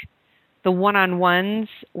feel like the one-on-ones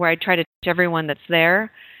where I try to teach everyone that's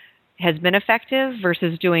there has been effective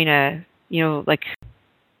versus doing a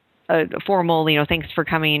formal, thanks for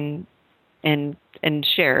coming and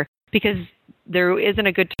share, because there isn't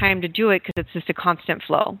a good time to do it because it's just a constant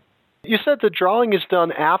flow. You said the drawing is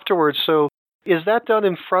done afterwards, so Is that done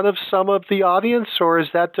in front of some of the audience, or is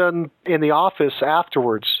that done in the office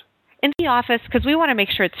afterwards? In the office, because we want to make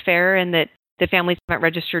sure it's fair and that the families haven't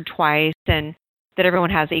registered twice and that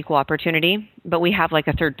everyone has equal opportunity. But we have like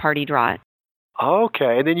a third-party draw it.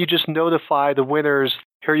 Okay, and then you just notify the winners.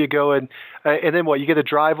 Here you go, and then what? You get to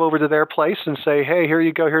drive over to their place and say, "Hey, here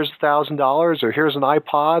you go. Here's $1,000, or here's an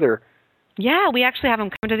iPod." Or yeah, we actually have them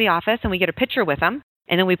come to the office and we get a picture with them,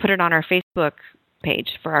 and then we put it on our Facebook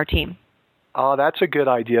page for our team. Oh, that's a good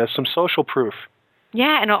idea. Some social proof.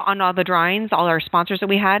 Yeah, and on all the drawings, all our sponsors that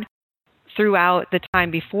we had throughout the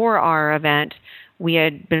time before our event, we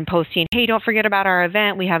had been posting, hey, don't forget about our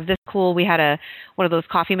event. We have this cool, we had one of those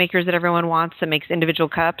coffee makers that everyone wants that makes individual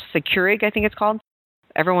cups, the Keurig, I think it's called.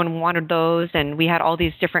 Everyone wanted those, and we had all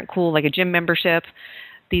these different cool, like a gym membership,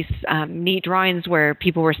 these neat drawings where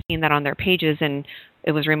people were seeing that on their pages, and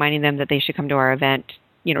it was reminding them that they should come to our event,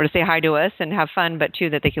 to say hi to us and have fun, but too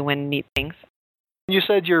that they can win neat things. You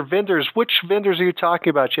said your vendors. Which vendors are you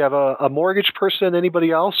talking about? You have a mortgage person,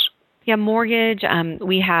 anybody else? Yeah, mortgage.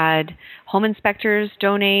 We had home inspectors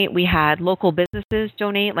donate. We had local businesses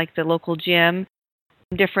donate, like the local gym,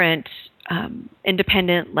 different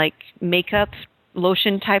independent, like makeup,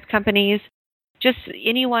 lotion type companies. Just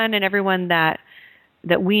anyone and everyone that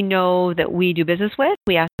we know that we do business with,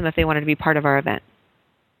 we asked them if they wanted to be part of our event.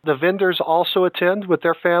 The vendors also attend with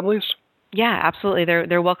their families? Yeah, absolutely.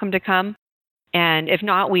 They're welcome to come. And if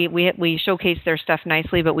not, we showcase their stuff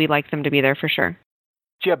nicely, but we like them to be there for sure.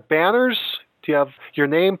 Do you have banners? Do you have your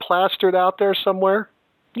name plastered out there somewhere?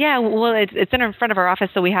 Yeah, well, it's in front of our office,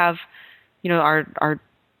 so we have, our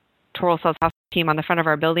Toro Sales House team on the front of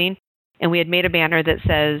our building, and we had made a banner that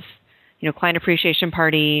says, Client Appreciation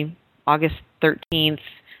Party, August 13th,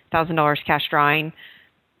 $1,000 cash drawing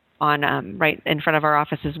on right in front of our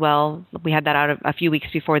office as well. We had that out a few weeks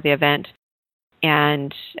before the event.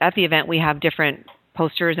 And at the event, we have different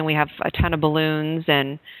posters, and we have a ton of balloons,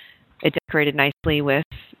 and it decorated nicely with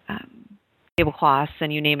tablecloths,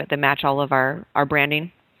 and you name it, that match all of our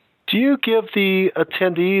branding. Do you give the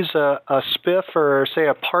attendees a spiff or, say,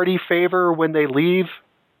 a party favor when they leave?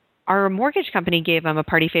 Our mortgage company gave them a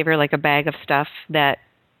party favor, like a bag of stuff that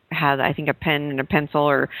had, I think, a pen and a pencil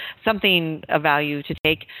or something of value to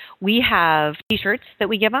take. We have T-shirts that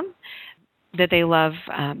we give them that they love,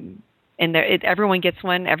 and everyone gets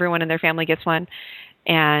one. Everyone in their family gets one,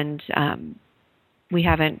 and we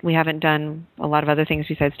haven't done a lot of other things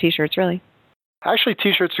besides T-shirts, really. Actually,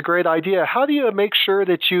 T-shirts are a great idea. How do you make sure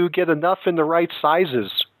that you get enough in the right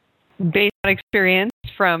sizes? Based on experience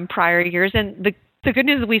from prior years, and the good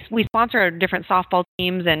news is we sponsor different softball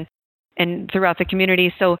teams and throughout the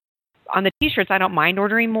community. So on the T-shirts, I don't mind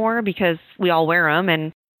ordering more because we all wear them,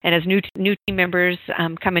 and as new team members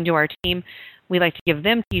come into our team, we like to give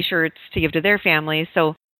them T-shirts to give to their families.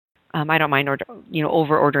 So I don't mind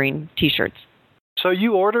over ordering T-shirts. So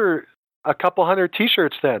you order a couple hundred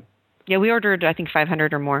T-shirts then? Yeah, we ordered, I think,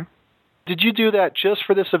 500 or more. Did you do that just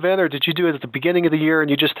for this event, or did you do it at the beginning of the year and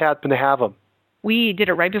you just happened to have them? We did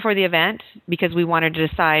it right before the event because we wanted to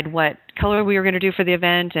decide what color we were going to do for the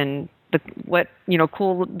event and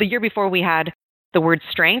cool. The year before we had the word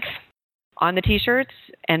strength on the T-shirts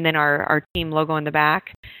and then our team logo in the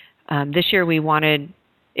back. This year we wanted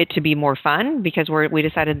it to be more fun because we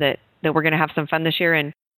decided that we're going to have some fun this year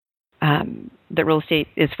and that real estate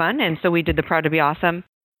is fun. And so we did the Proud to Be Awesome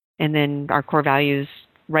and then our core values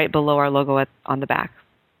right below our logo on the back.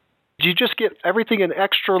 Do you just get everything in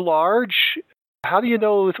extra large? How do you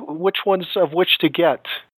know which ones of which to get?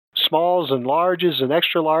 Smalls and larges and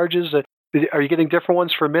extra larges? Are you getting different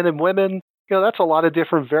ones for men and women? That's a lot of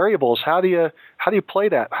different variables. How do you play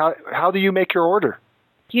that? How do you make your order?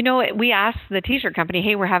 We asked the T-shirt company,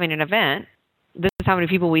 hey, we're having an event. This is how many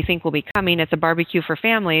people we think will be coming. It's a barbecue for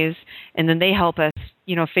families. And then they help us,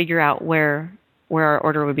 figure out where our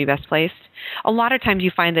order would be best placed. A lot of times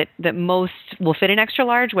you find that most will fit in extra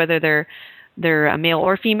large, whether they're a male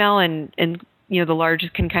or female, and the large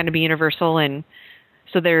can kind of be universal, and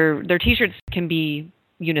so their T-shirts can be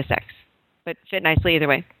unisex, but fit nicely either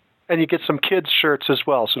way. And you get some kids' shirts as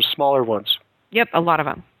well, some smaller ones. Yep, a lot of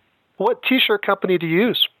them. What T-shirt company do you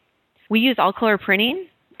use? We use All Color Printing,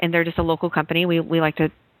 and they're just a local company. We like to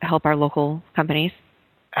help our local companies.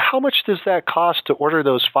 How much does that cost to order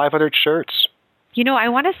those 500 shirts? I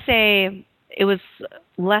want to say it was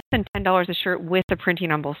less than $10 a shirt with the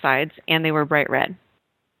printing on both sides, and they were bright red.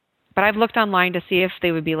 But I've looked online to see if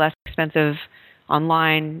they would be less expensive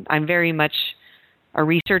online. I'm very much a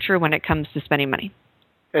researcher when it comes to spending money.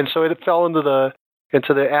 And so it fell into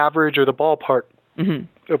the average or the ballpark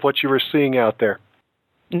of what you were seeing out there.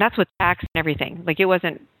 And that's with tax and everything. Like it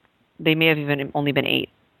wasn't, they may have even only been $8.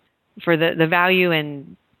 for the value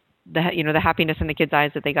and the happiness in the kids'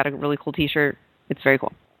 eyes that they got a really cool T-shirt. It's very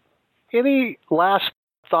cool. Any last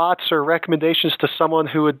thoughts or recommendations to someone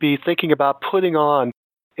who would be thinking about putting on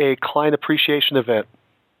a client appreciation event?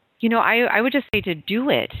 I would just say to do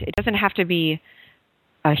it. It doesn't have to be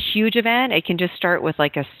a huge event. It can just start with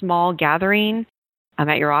like a small gathering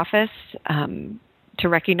at your office to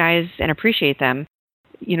recognize and appreciate them.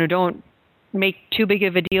 Don't make too big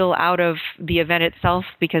of a deal out of the event itself,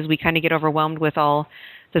 because we kind of get overwhelmed with all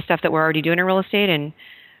the stuff that we're already doing in real estate. And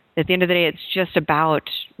at the end of the day, it's just about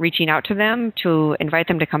reaching out to them to invite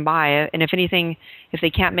them to come by. And if anything, if they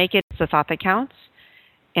can't make it, it's the thought that counts,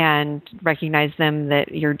 and recognize them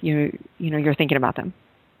that you're thinking about them.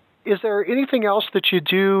 Is there anything else that you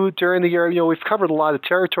do during the year? We've covered a lot of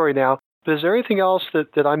territory now, but is there anything else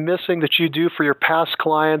that I'm missing that you do for your past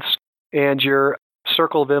clients and your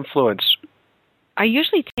circle of influence? I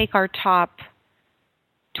usually take our top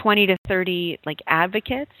 20 to 30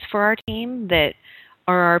 advocates for our team that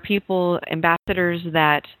are our people, ambassadors,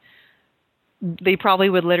 that they probably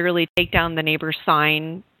would literally take down the neighbor's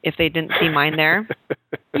sign if they didn't see mine there.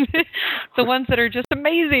 The ones that are just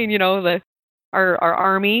amazing, our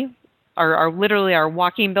army, are literally our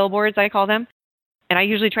walking billboards, I call them. And I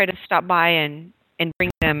usually try to stop by and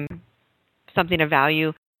bring them something of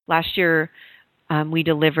value. Last year, we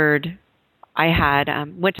delivered. I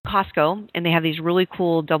went to Costco, and they have these really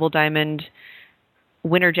cool double diamond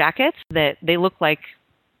winter jackets that they look like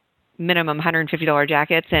minimum $150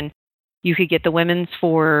 jackets, and you could get the women's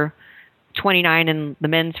for $29 and the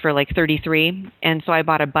men's for $33. And so I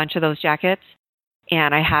bought a bunch of those jackets,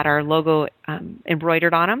 and I had our logo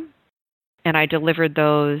embroidered on them, and I delivered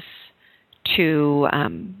those to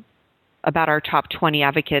about our top 20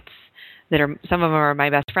 advocates that are, some of them are my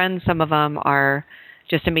best friends, some of them are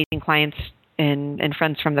just amazing clients and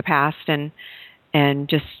friends from the past, and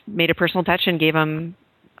just made a personal touch and gave them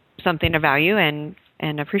something of value and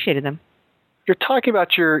appreciated them. You're talking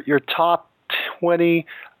about your top 20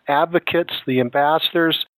 advocates, the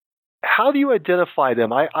ambassadors. How do you identify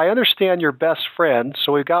them? I understand your best friend,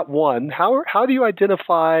 so we've got one. How do you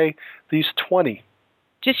identify these 20?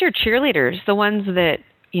 Just your cheerleaders, the ones that,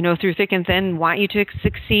 through thick and thin want you to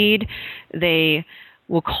succeed. They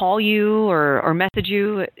will call you or message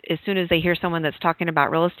you as soon as they hear someone that's talking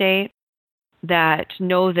about real estate, that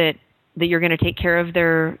know that you're going to take care of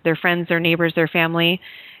their friends, their neighbors, their family,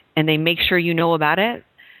 and they make sure you know about it.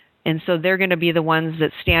 And so they're going to be the ones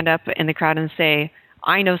that stand up in the crowd and say,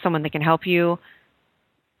 I know someone that can help you.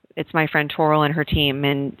 It's my friend Toral and her team,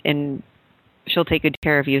 and she'll take good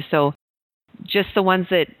care of you. So just the ones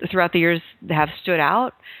that throughout the years have stood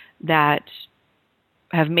out, that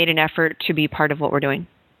have made an effort to be part of what we're doing.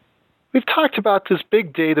 We've talked about this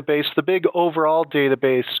big database, the big overall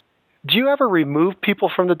database. Do you ever remove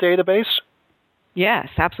people from the database? Yes,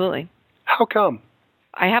 absolutely. How come?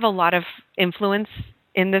 I have a lot of influence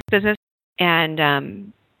in this business,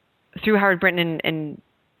 and through Howard Brinton and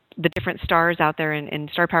the different stars out there in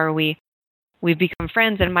Star Power, we've become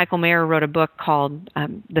friends. And Michael Mayer wrote a book called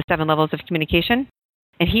The 7 Levels of Communication,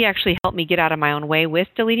 and he actually helped me get out of my own way with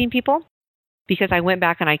deleting people, because I went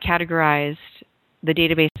back and I categorized the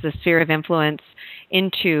database, the sphere of influence,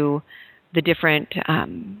 into the different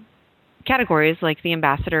categories, like the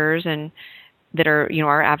ambassadors and that are,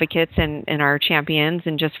 our advocates and our champions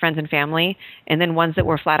and just friends and family, and then ones that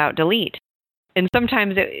were flat out delete. And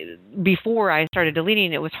sometimes before I started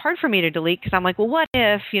deleting, it was hard for me to delete, because I'm like, well, what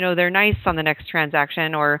if, they're nice on the next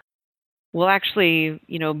transaction, or will actually,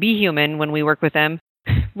 be human when we work with them?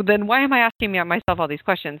 Well, then why am I asking myself all these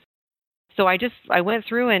questions? So I went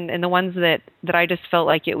through and the ones that I just felt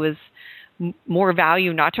like it was more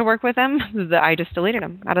value not to work with them, that I just deleted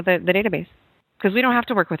them out of the database, because we don't have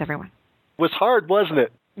to work with everyone. It was hard, wasn't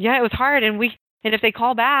it? Yeah, it was hard. And if they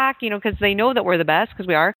call back, because they know that we're the best, because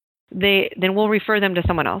we are, then we'll refer them to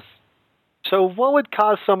someone else. So what would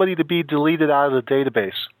cause somebody to be deleted out of the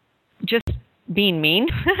database? Just being mean.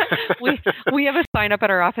 we have a sign up at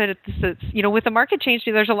our office. It's, with the market change,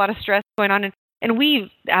 there's a lot of stress going on, and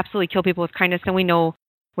we absolutely kill people with kindness, and we know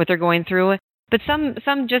what they're going through. But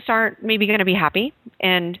some just aren't maybe going to be happy,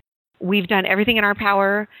 and we've done everything in our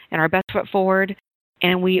power and our best foot forward,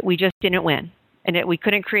 and we just didn't win. And we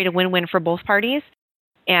couldn't create a win-win for both parties,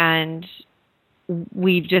 and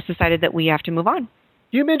we just decided that we have to move on.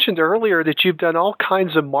 You mentioned earlier that you've done all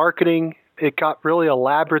kinds of marketing. It got really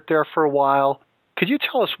elaborate there for a while. Could you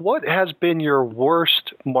tell us what has been your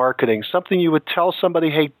worst marketing? Something you would tell somebody,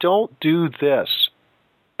 hey, don't do this.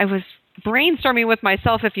 I was brainstorming with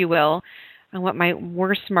myself, if you will, on what my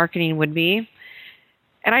worst marketing would be.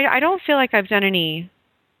 And I don't feel like I've done any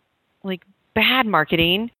bad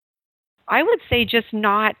marketing. I would say just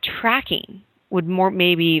not tracking would more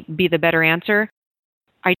maybe be the better answer.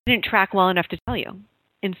 I didn't track well enough to tell you.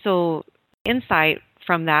 And so insight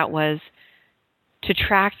from that was to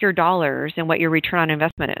track your dollars and what your return on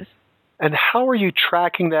investment is. And how are you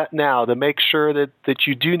tracking that now to make sure that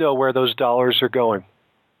you do know where those dollars are going?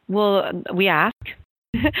 Well, we ask.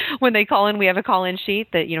 When they call in, we have a call-in sheet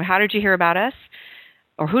that, how did you hear about us?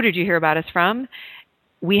 Or who did you hear about us from?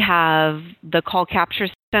 We have the call capture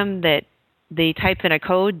system that they type in a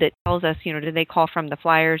code that tells us, did they call from the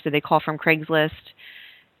flyers? Did they call from Craigslist?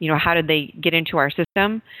 How did they get into our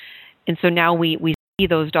system? And so now we see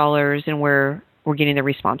those dollars and where we're getting the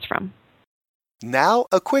response from. Now,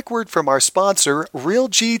 a quick word from our sponsor,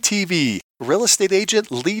 RealG TV, Real Estate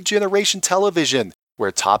Agent Lead Generation Television,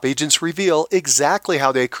 where top agents reveal exactly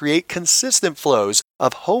how they create consistent flows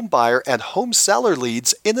of home buyer and home seller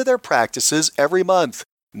leads into their practices every month.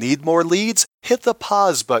 Need more leads? Hit the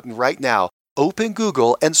pause button right now. Open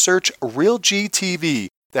Google and search RealG TV.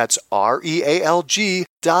 That's RealG.TV.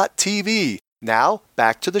 Now,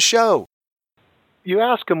 back to the show. You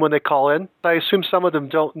ask them when they call in. I assume some of them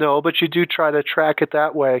don't know, but you do try to track it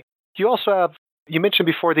that way. You also have, you mentioned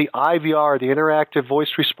before the IVR, the interactive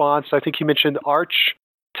voice response. I think you mentioned Arch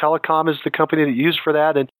Telecom is the company that you use for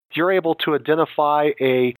that, and you're able to identify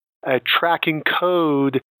a tracking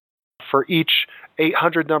code for each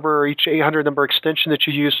 800 number or each 800 number extension that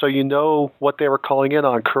you use so you know what they were calling in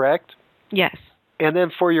on, correct? Yes. And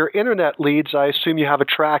then for your internet leads, I assume you have a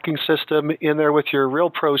tracking system in there with your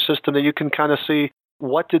RealPro system that you can kind of see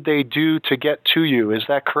what did they do to get to you. Is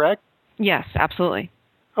that correct? Yes, absolutely.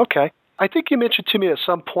 Okay. I think you mentioned to me at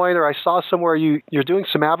some point, or I saw somewhere you're doing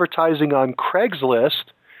some advertising on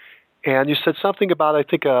Craigslist, and you said something about, I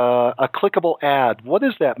think, a clickable ad. What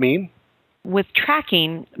does that mean? With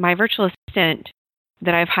tracking, my virtual assistant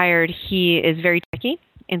that I've hired, he is very techy,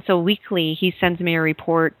 and so weekly he sends me a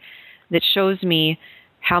report that shows me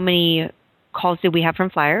how many calls did we have from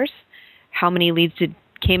flyers, how many leads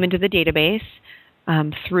came into the database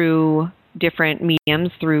through different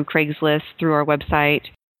mediums, through Craigslist, through our website,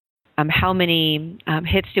 how many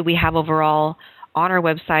hits did we have overall on our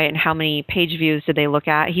website, and how many page views did they look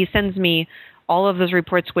at. He sends me all of those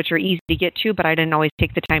reports, which are easy to get to, but I didn't always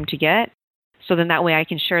take the time to get. So then that way I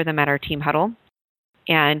can share them at our team huddle.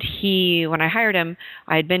 And when I hired him,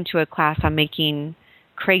 I had been to a class on making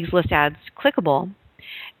Craigslist ads clickable,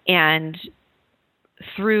 and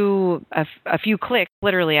through a few clicks,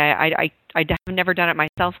 literally, I have never done it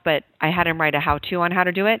myself, but I had him write a how-to on how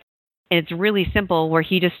to do it, and it's really simple, where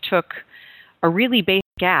he just took a really basic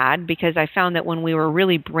ad, because I found that when we were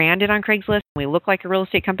really branded on Craigslist, and we looked like a real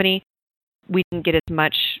estate company, we didn't get as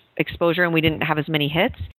much exposure and we didn't have as many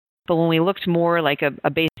hits. But when we looked more like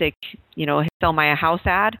a basic, sell my house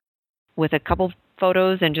ad with a couple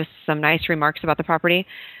photos and just some nice remarks about the property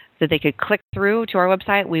that they could click through to our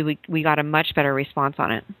website, we got a much better response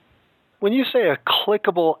on it. When you say a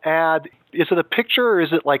clickable ad, is it a picture or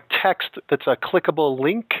is it like text that's a clickable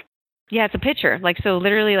link? Yeah, it's a picture. So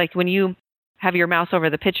literally, when you have your mouse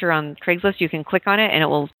over the picture on Craigslist, you can click on it and it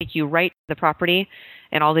will take you right to the property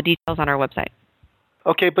and all the details on our website.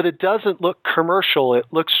 Okay, but it doesn't look commercial. It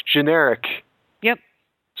looks generic. Yep.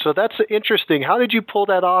 So that's interesting. How did you pull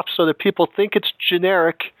that off so that people think it's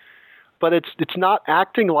generic, but it's not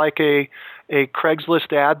acting like a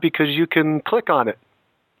Craigslist ad because you can click on it?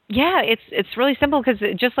 Yeah, it's really simple, because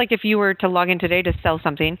just like if you were to log in today to sell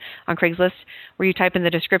something on Craigslist, where you type in the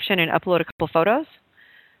description and upload a couple photos,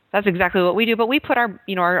 that's exactly what we do. But we put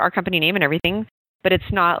our company name and everything, but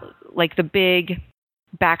it's not like the big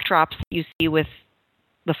backdrops that you see with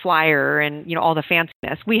the flyer and all the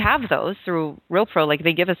fanciness. We have those through RealPro,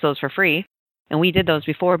 they give us those for free, and we did those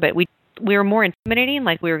before, but we were more intimidating,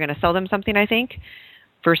 like we were going to sell them something, I think,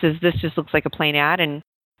 versus this just looks like a plain ad. And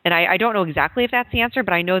I don't know exactly if that's the answer,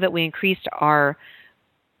 but I know that we increased our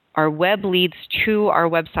web leads to our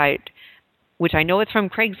website, which I know it's from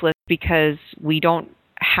Craigslist because we don't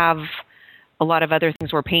have a lot of other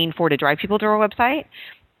things we're paying for to drive people to our website,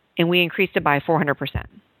 and we increased it by 400%.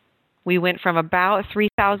 We went from about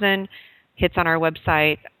 3,000 hits on our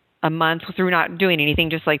website a month through not doing anything,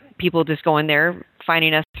 just like people just going there,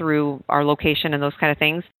 finding us through our location and those kind of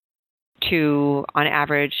things, to on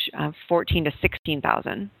average 14 to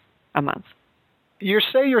 16,000 a month. You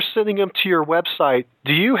say you're sending them to your website.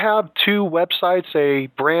 Do you have two websites, a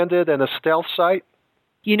branded and a stealth site?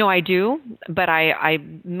 I do, but I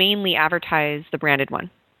mainly advertise the branded one.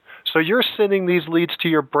 So you're sending these leads to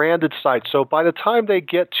your branded site. So by the time they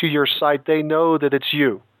get to your site, they know that it's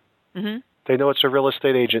you. Mm-hmm. They know it's a real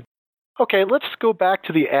estate agent. Okay, let's go back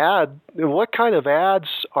to the ad. What kind of ads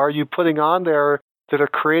are you putting on there that are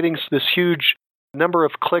creating this huge number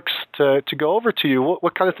of clicks to go over to you?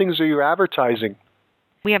 What kind of things are you advertising?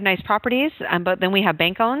 We have nice properties, but then we have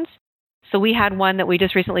bank owns. So we had one that we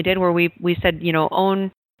just recently did where we said,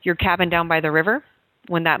 own your cabin down by the river.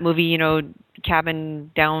 When that movie,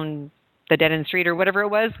 Cabin Down the Dead End Street or whatever it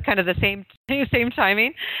was, kind of the same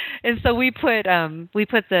timing. And so we put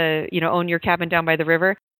the, own your cabin down by the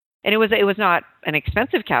river. And it was not an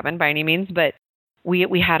expensive cabin by any means, but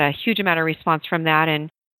we had a huge amount of response from that.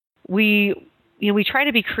 And we try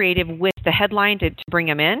to be creative with the headline to bring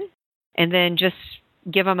them in, and then just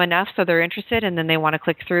give them enough so they're interested, and then they want to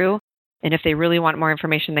click through. And if they really want more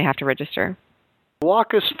information, they have to register.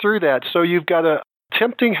 Walk us through that. So you've got a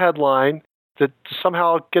tempting headline that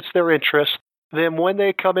somehow gets their interest. Then when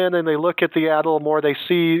they come in and they look at the ad a little more, they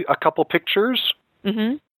see a couple pictures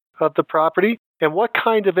of the property. And what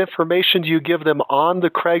kind of information do you give them on the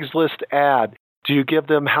Craigslist ad? Do you give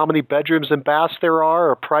them how many bedrooms and baths there are,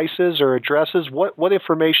 or prices, or addresses? What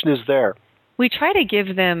information is there? We try to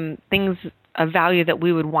give them things of value that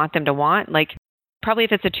we would want them to want. Like probably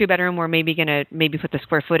if it's a 2-bedroom, we're maybe going to put the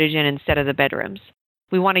square footage in instead of the bedrooms.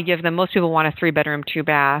 We want to give them, most people want a 3-bedroom,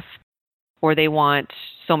 2-bath, or they want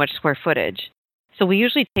so much square footage. So we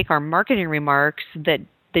usually take our marketing remarks that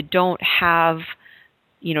don't have,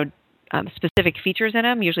 specific features in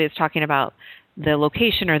them. Usually it's talking about the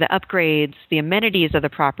location or the upgrades, the amenities of the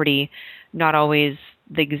property, not always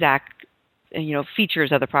the exact,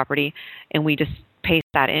 features of the property. And we just paste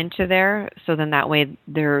that into there. So then that way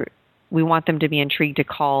we want them to be intrigued to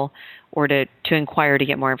call or to inquire to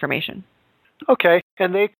get more information. Okay.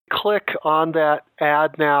 And they click on that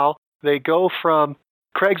ad now. They go from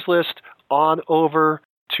Craigslist on over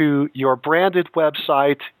to your branded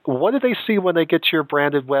website. What do they see when they get to your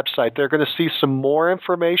branded website? They're going to see some more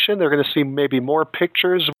information. They're going to see maybe more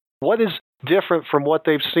pictures. What is different from what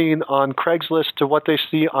they've seen on Craigslist to what they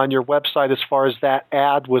see on your website as far as that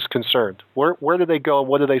ad was concerned? Where do they go and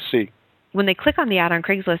what do they see? When they click on the ad on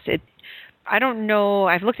Craigslist, I don't know.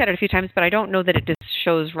 I've looked at it a few times, but I don't know that it just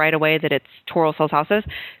shows right away that it's Toro Sells Houses,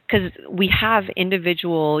 because we have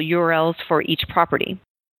individual URLs for each property.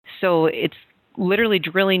 So it's literally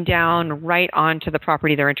drilling down right onto the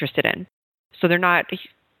property they're interested in. So they're not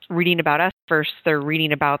reading about us first. They're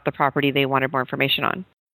reading about the property they wanted more information on.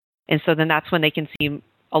 And so then that's when they can see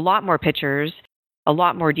a lot more pictures, a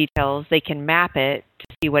lot more details. They can map it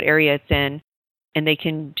to see what area it's in, and they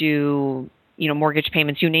can do, mortgage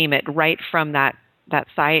payments, you name it, right from that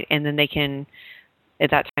site. And then they can,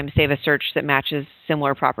 at that time, save a search that matches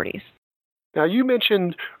similar properties. Now, you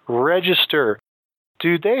mentioned register.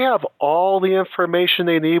 Do they have all the information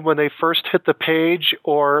they need when they first hit the page,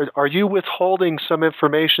 or are you withholding some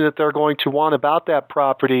information that they're going to want about that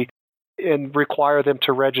property and require them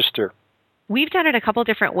to register? We've done it a couple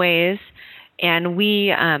different ways, and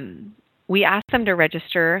we ask them to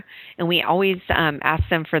register, and we always ask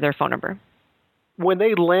them for their phone number. When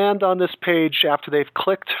they land on this page after they've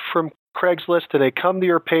clicked from Craigslist and they come to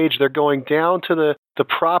your page, they're going down to the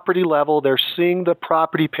property level. They're seeing the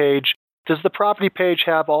property page. Does the property page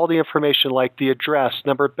have all the information like the address,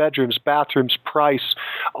 number of bedrooms, bathrooms, price,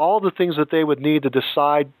 all the things that they would need to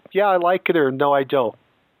decide, yeah, I like it, or no, I don't?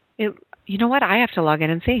 You know what? I have to log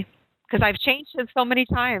in and see, because I've changed it so many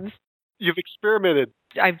times. You've experimented.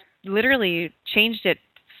 I've literally changed it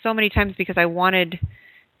so many times because I wanted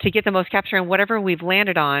to get the most capture, and whatever we've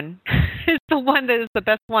landed on is the one that is the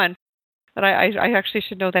best one. But I actually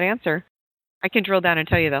should know that answer. I can drill down and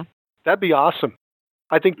tell you, though. That'd be awesome.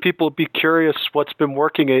 I think people would be curious what's been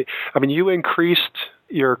working. I mean, you increased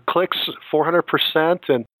your clicks 400%,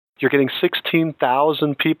 and you're getting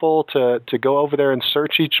 16,000 people to go over there and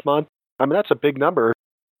search each month. I mean, that's a big number.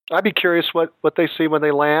 I'd be curious what they see when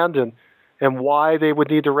they land and why they would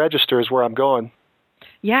need to register is where I'm going.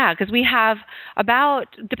 Yeah, because we have about,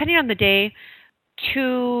 depending on the day,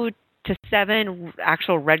 2 to 7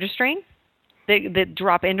 actual registering that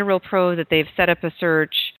drop into Real Pro, that they've set up a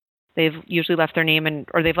search. They've usually left their name and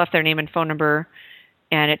phone number,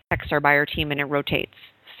 and it texts our buyer team and it rotates.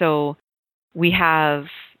 So we have,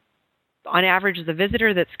 on average, the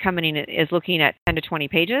visitor that's coming in is looking at 10 to 20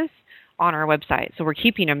 pages on our website. So we're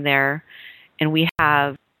keeping them there, and we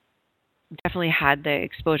have definitely had the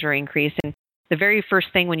exposure increase. And the very first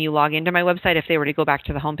thing when you log into my website, if they were to go back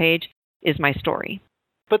to the homepage, is my story.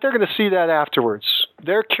 But they're going to see that afterwards.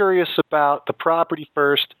 They're curious about the property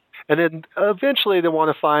first, and then eventually they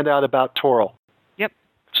want to find out about Toro. Yep.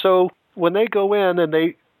 So when they go in and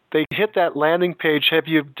they hit that landing page, have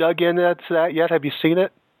you dug into that yet? Have you seen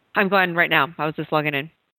it? I'm going right now. I was just logging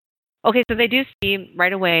in. Okay, so they do see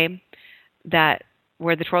right away that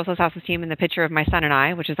we're the Toro Sells Houses team and the picture of my son and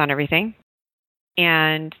I, which is on everything.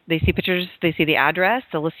 and they see pictures, they see the address,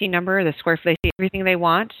 the listing number, the square foot, they see everything they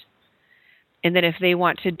want. And then if they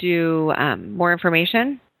want to do more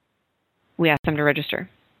information, we ask them to register.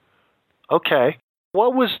 Okay.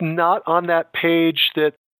 What was not on that page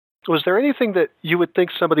was there anything that you would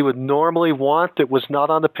think somebody would normally want that was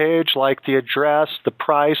not on the page, like the address, the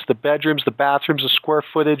price, the bedrooms, the bathrooms, the square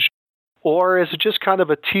footage? Or is it just kind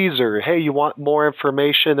of a teaser? Hey, you want more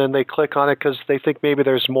information, and they click on it because they think maybe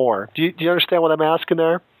there's more. Do you understand what I'm asking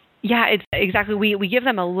there? Yeah, it's exactly. We give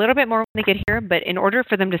them a little bit more when they get here, but in order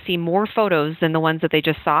for them to see more photos than the ones that they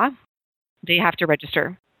just saw, they have to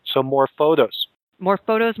register. So more photos. More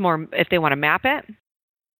photos, more if they want to map it.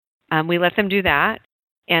 We let them do that.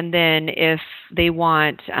 And then if they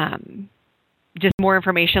want just more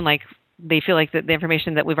information, like they feel like the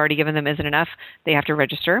information that we've already given them isn't enough, they have to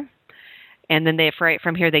register. And then right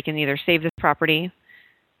from here, they can either save this property,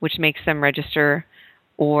 which makes them register,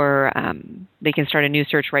 or they can start a new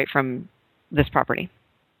search right from this property.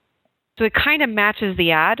 So it kind of matches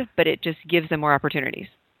the ad, but it just gives them more opportunities.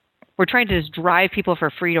 We're trying to just drive people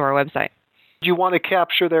for free to our website. You want to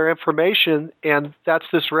capture their information, and that's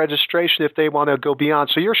this registration if they want to go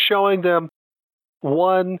beyond. So you're showing them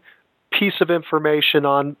one piece of information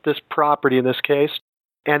on this property in this case,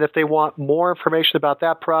 and if they want more information about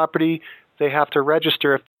that property, they have to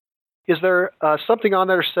register. Is there something on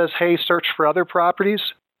there that says, hey, search for other properties?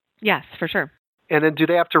 Yes, for sure. And then do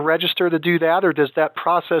they have to register to do that, or does that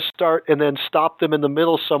process start and then stop them in the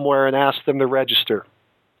middle somewhere and ask them to register?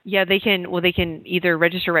 Yeah, they can. Well, they can either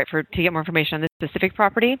register to get more information on this specific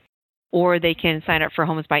property, or they can sign up for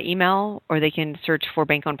homes by email, or they can search for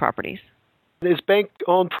bank-owned properties. Is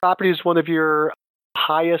bank-owned properties one of your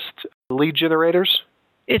highest lead generators?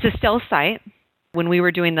 It's a stealth site. When we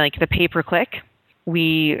were doing the pay-per-click,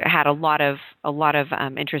 we had a lot of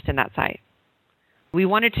interest in that site. We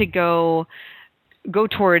wanted to go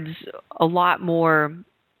towards a lot more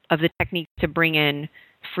of the techniques to bring in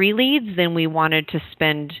free leads than we wanted to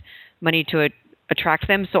spend money to attract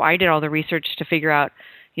them. So I did all the research to figure out,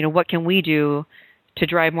 what can we do to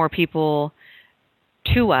drive more people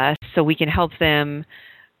to us so we can help them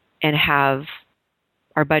and have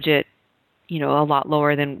our budget, a lot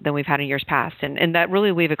lower than we've had in years past. And that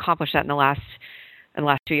really we've accomplished that in the last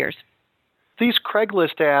 2 years. These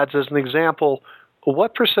Craigslist ads, as an example,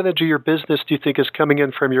 what percentage of your business do you think is coming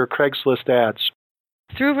in from your Craigslist ads?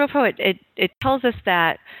 Through RealPro, it tells us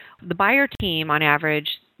that the buyer team, on average,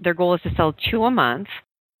 their goal is to sell 2 a month,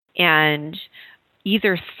 and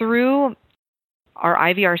either through our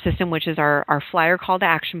IVR system, which is our flyer call to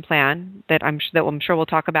action plan that I'm sure we'll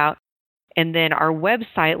talk about, and then our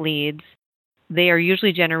website leads, they are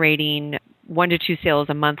usually generating 1 to 2 sales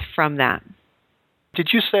a month from that. Did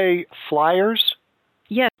you say flyers?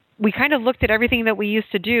 Yes. We kind of looked at everything that we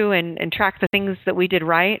used to do and tracked the things that we did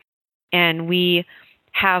right, and we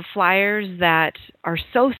have flyers that are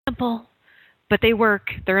so simple, but they work.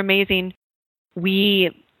 They're amazing.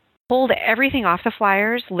 We pulled everything off the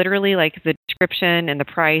flyers, literally like the description and the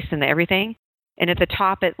price and everything. And at the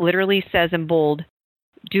top, it literally says in bold,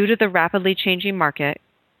 due to the rapidly changing market,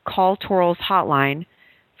 call Toral's hotline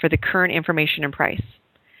for the current information and price.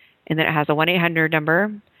 And then it has a 1-800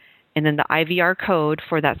 number and then the IVR code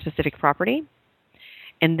for that specific property.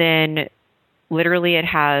 And then literally it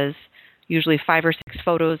has usually 5 or 6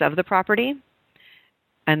 photos of the property,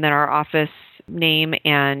 and then our office name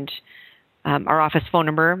and our office phone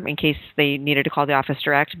number in case they needed to call the office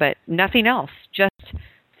direct, but nothing else, just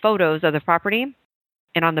photos of the property.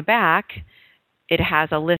 And on the back, it has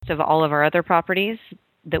a list of all of our other properties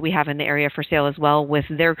that we have in the area for sale as well with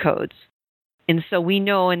their codes. And so we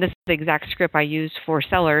know, and this is the exact script I use for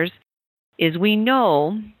sellers, is we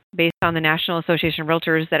know based on the National Association of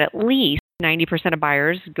Realtors that at least 90% of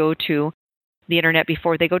buyers go to the internet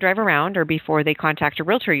before they go drive around or before they contact a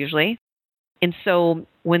realtor usually. And so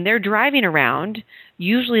when they're driving around,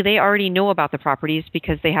 usually they already know about the properties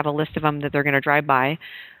because they have a list of them that they're going to drive by.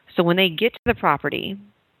 So when they get to the property,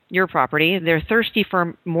 your property, they're thirsty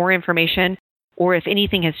for more information or if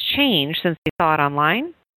anything has changed since they saw it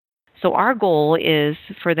online. So our goal is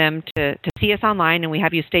for them to see us online, and we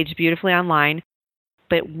have you staged beautifully online.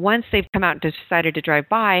 But once they've come out and decided to drive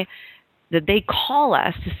by, that they call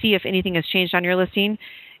us to see if anything has changed on your listing.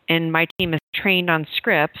 And my team is trained on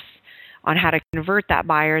scripts on how to convert that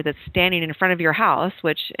buyer that's standing in front of your house,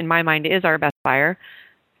 which in my mind is our best buyer,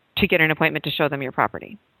 to get an appointment to show them your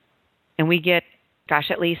property. And we get,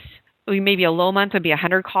 at least maybe a low month would be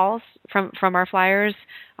 100 calls from our flyers.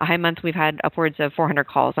 A high month, we've had upwards of 400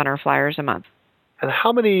 calls on our flyers a month. And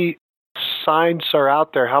how many signs are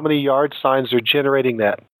out there? How many yard signs are generating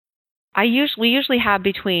that? We usually have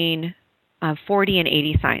between 40 and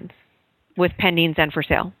 80 signs with pendings and for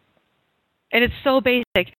sale. And it's so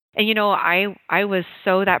basic. And, I was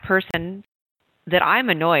so that person that I'm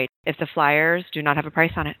annoyed if the flyers do not have a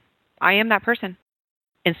price on it. I am that person.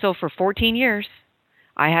 And so for 14 years,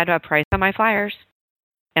 I had a price on my flyers.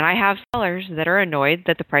 And I have sellers that are annoyed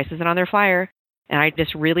that the price isn't on their flyer. And I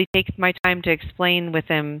just really take my time to explain with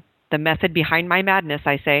them the method behind my madness,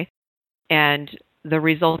 I say, and the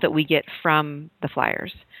result that we get from the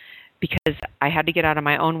flyers. Because I had to get out of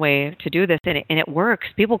my own way to do this, and it works.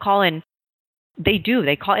 People call in. They do.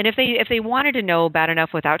 They call, and if they wanted to know bad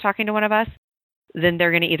enough without talking to one of us, then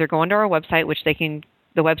they're going to either go into our website, which the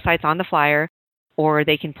website's on the flyer, or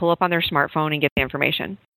they can pull up on their smartphone and get the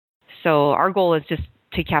information. So our goal is just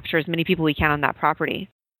to capture as many people we can on that property.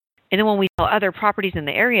 And then when we sell other properties in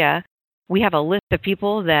the area, we have a list of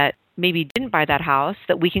people that maybe didn't buy that house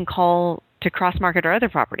that we can call to cross-market our other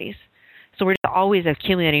properties. So we're just always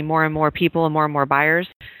accumulating more and more people and more buyers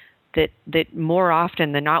that more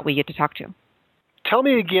often than not we get to talk to. Tell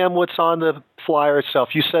me again what's on the flyer itself.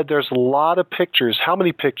 You said there's a lot of pictures. How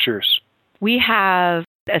many pictures? We have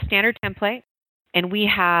a standard template, and we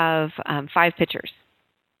have 5 pictures.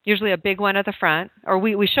 Usually a big one at the front, or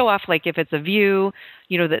we show off, like if it's a view,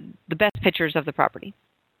 the best pictures of the property.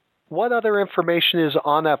 What other information is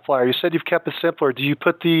on that flyer? You said you've kept it simpler. Do you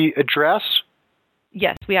put the address?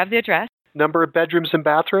 Yes, we have the address. Number of bedrooms and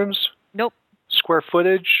bathrooms? Nope. Square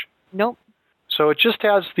footage? Nope. So it just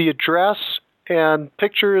has the address and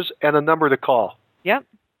pictures and a number to call. Yep.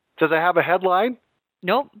 Does it have a headline?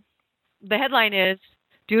 Nope. The headline is,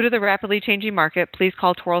 due to the rapidly changing market, please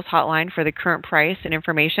call Toral's hotline for the current price and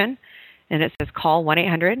information. And it says call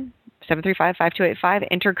 1-800-735-5285,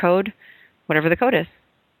 enter code, whatever the code is.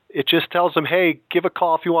 It just tells them, hey, give a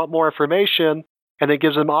call if you want more information, and it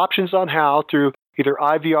gives them options on how through either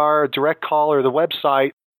IVR, direct call, or the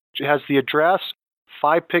website. It has the address,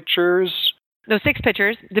 5 pictures. No, 6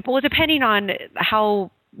 pictures, depending on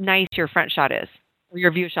how nice your front shot is, or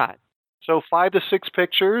your view shot. So 5 to 6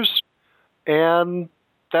 pictures, and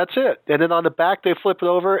that's it. And then on the back, they flip it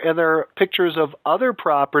over, and there are pictures of other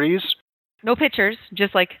properties. No pictures,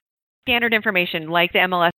 just like standard information, like the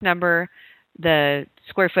MLS number, the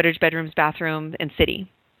square footage, bedrooms, bathroom, and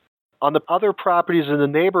city. On the other properties in the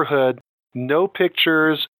neighborhood, no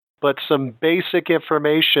pictures, but some basic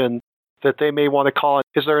information that they may want to call.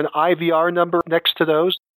 Is there an IVR number next to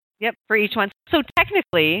those? Yep, for each one. So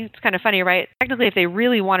technically, it's kind of funny, right? Technically, if they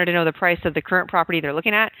really wanted to know the price of the current property they're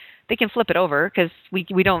looking at, they can flip it over because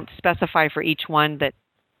we don't specify for each one that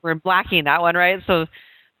we're blacking that one, right? So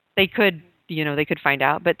they could find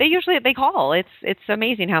out, but they call. It's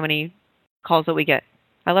amazing how many calls that we get.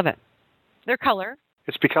 I love it. Their color.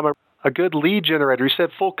 It's become a good lead generator. You said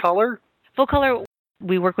full color? Full color.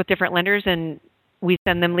 We work with different lenders and we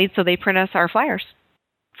send them leads so they print us our flyers.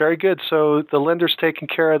 Very good. So the lender's taking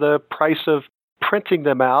care of the price of printing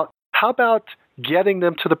them out. How about getting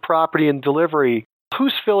them to the property and delivery?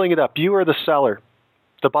 Who's filling it up, you or the seller?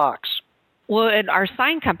 The box? Well, at our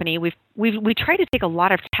sign company, we try to take a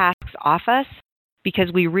lot of tasks off us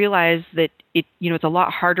because we realize that it's a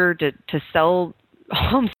lot harder to sell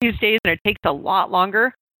homes these days and it takes a lot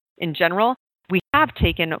longer in general. We have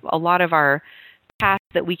taken a lot of our tasks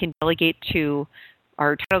that we can delegate to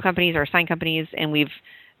our title companies, our sign companies, and we've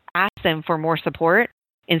asked them for more support.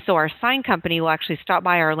 And so our sign company will actually stop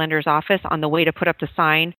by our lender's office on the way to put up the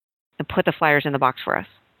sign and put the flyers in the box for us.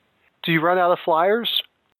 Do you run out of flyers?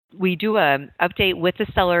 We do an update with the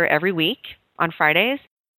seller every week on Fridays.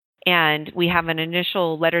 And we have an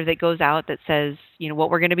initial letter that goes out that says, what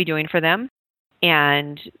we're going to be doing for them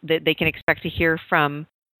and that they can expect to hear from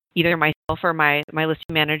either myself or my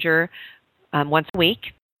listing manager once a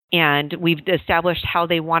week. And we've established how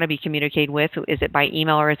they want to be communicated with. Is it by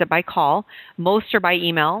email or is it by call? Most are by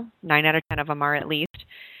email. 9 out of 10 of them are at least.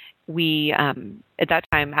 We, at that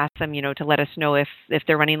time, ask them, to let us know if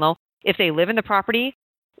they're running low. If they live in the property,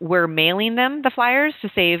 we're mailing them the flyers to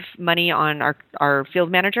save money on our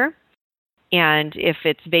field manager. And if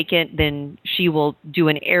it's vacant, then she will do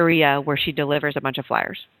an area where she delivers a bunch of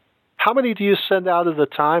flyers. How many do you send out at a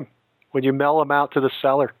time when you mail them out to the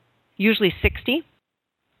seller? Usually 60.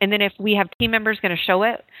 And then if we have team members going to show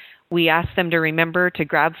it, we ask them to remember to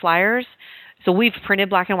grab flyers. So we've printed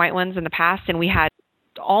black and white ones in the past, and we had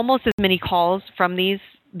almost as many calls from these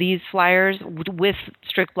flyers with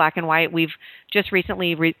strict black and white. We've just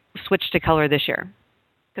recently switched to color this year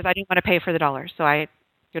because I didn't want to pay for the dollars. So I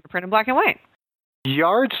did a print in black and white.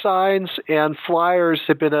 Yard signs and flyers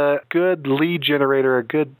have been a good lead generator, a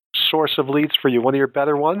good source of leads for you. One of your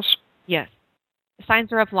better ones? Yes. The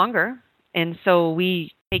signs are up longer, and so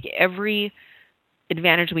we take every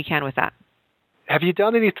advantage we can with that. Have you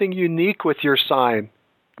done anything unique with your sign?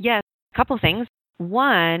 Yes, a couple things.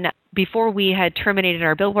 One, before we had terminated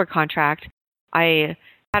our billboard contract, I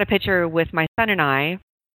had a picture with my son and I,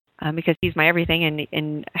 because he's my everything,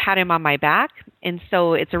 and had him on my back. And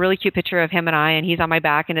so it's a really cute picture of him and I, and he's on my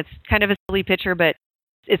back, and it's kind of a silly picture, but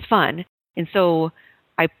it's fun. And so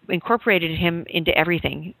I incorporated him into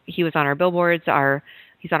everything. He was on our billboards,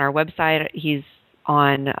 he's on our website, he's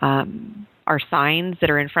on our signs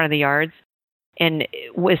that are in front of the yards. And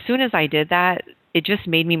as soon as I did that, it just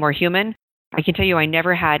made me more human. I can tell you I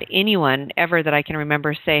never had anyone ever that I can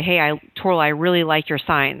remember say, hey, Toral, I really like your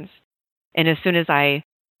signs. And as soon as I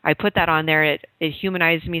put that on there, it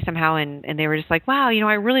humanized me somehow, and they were just like, wow,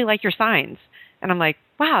 I really like your signs. And I'm like,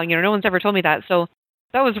 wow, no one's ever told me that. So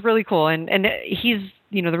that was really cool. And he's,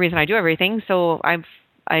 the reason I do everything. So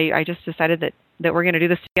I just decided that we're going to do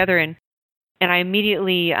this together. And I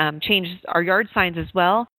immediately changed our yard signs as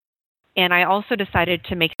well. And I also decided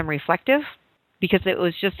to make them reflective, because it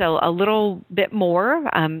was just a little bit more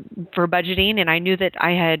for budgeting. And I knew that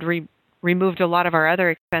I had removed a lot of our other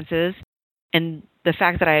expenses. And the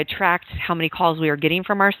fact that I had tracked how many calls we were getting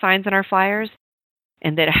from our signs and our flyers,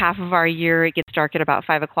 and that half of our year it gets dark at about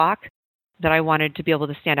 5 o'clock, that I wanted to be able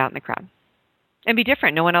to stand out in the crowd and be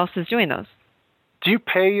different. No one else is doing those. Do you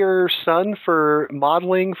pay your son for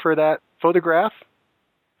modeling for that photograph?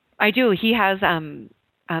 I do. He has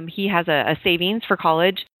a savings for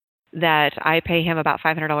college that I pay him about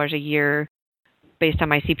 $500 a year based on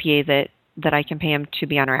my CPA that I can pay him to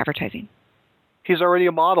be on our advertising. He's already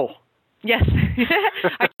a model. Yes.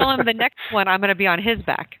 I tell him the next one I'm going to be on his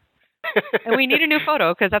back. And we need a new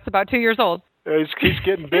photo because that's about 2 years old. He's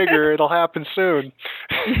getting bigger. It'll happen soon.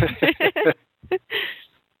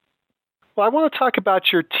 Well, I want to talk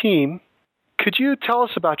about your team. Could you tell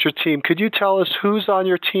us about your team? Could you tell us who's on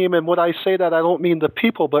your team? And when I say that, I don't mean the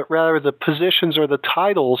people, but rather the positions or the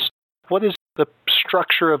titles. What is the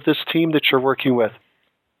structure of this team that you're working with?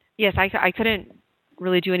 Yes, I couldn't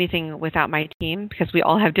really do anything without my team because we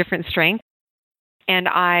all have different strengths. And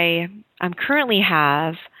I currently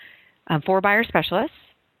have 4 buyer specialists,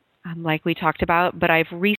 like we talked about, but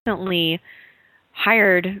I've recently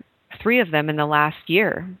hired 3 of them in the last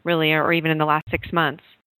year, really, or even in the last 6 months.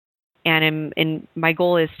 And my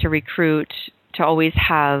goal is to recruit to always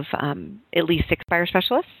have at least 6 buyer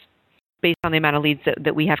specialists based on the amount of leads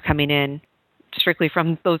that we have coming in strictly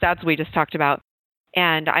from those ads we just talked about.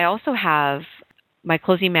 And I also have my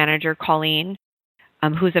closing manager, Colleen,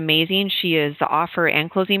 who's amazing. She is the offer and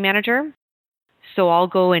closing manager. So I'll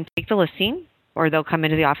go and take the listing, or they'll come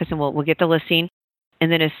into the office and we'll get the listing.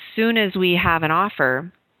 And then as soon as we have an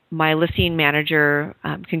offer, my listing manager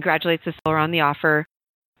congratulates the seller on the offer.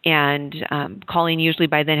 And Colleen usually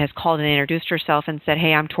by then has called and introduced herself and said,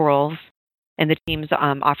 hey, I'm Toral's and the team's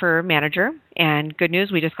offer manager. And good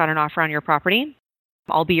news, we just got an offer on your property.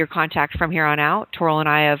 I'll be your contact from here on out. Toral and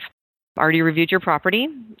I have already reviewed your property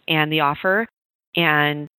and the offer.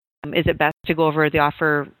 And is it best to go over the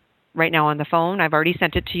offer right now on the phone? I've already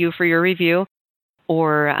sent it to you for your review.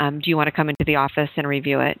 Or do you want to come into the office and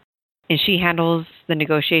review it? And she handles the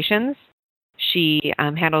negotiations. She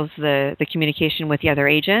handles the communication with the other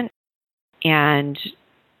agent and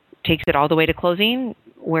takes it all the way to closing,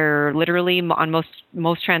 where literally on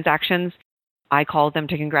most transactions, I call them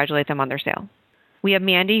to congratulate them on their sale. We have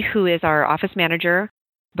Mandy, who is our office manager,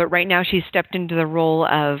 but right now she's stepped into the role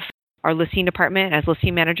of our listing department as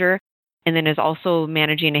listing manager, and then is also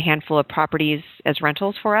managing a handful of properties as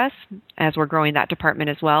rentals for us as we're growing that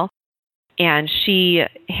department as well. And she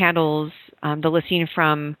handles the listing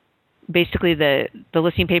from basically the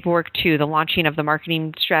listing paperwork to the launching of the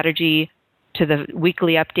marketing strategy to the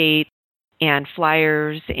weekly update and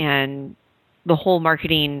flyers and the whole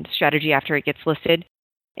marketing strategy after it gets listed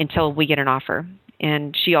until we get an offer.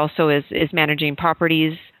 And she also is managing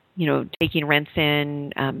properties, taking rents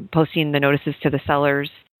in, posting the notices to the sellers,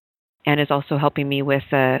 and is also helping me with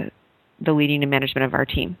the leading and management of our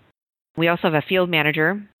team. We also have a field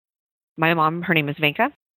manager. My mom, her name is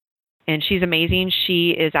Venka, and she's amazing.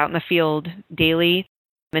 She is out in the field daily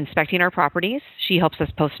inspecting our properties. She helps us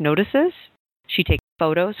post notices. She takes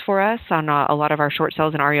photos for us on a lot of our short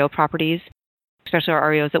sales and REO properties, especially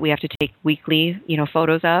our REOs that we have to take weekly,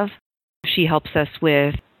 photos of. She helps us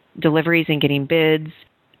with deliveries and getting bids.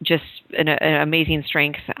 Just an amazing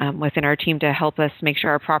strength within our team to help us make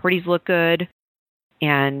sure our properties look good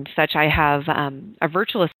and such. I have a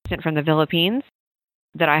virtual assistant from the Philippines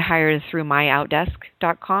that I hired through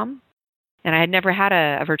myoutdesk.com. And I had never had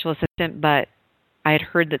a virtual assistant, but I had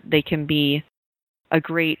heard that they can be a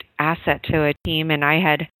great asset to a team. And I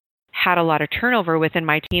had a lot of turnover within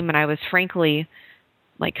my team, and I was frankly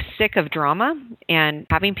sick of drama and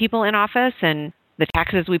having people in office and the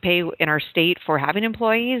taxes we pay in our state for having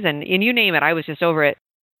employees and you name it. I was just over it.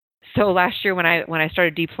 So last year when I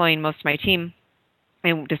started deploying most of my team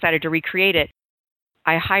and decided to recreate it,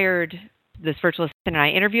 I hired this virtual assistant and I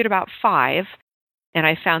interviewed about 5, and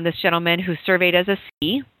I found this gentleman who surveyed as a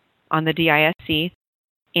C on the DISC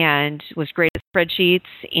and was great at spreadsheets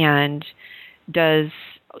and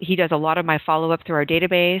he does a lot of my follow-up through our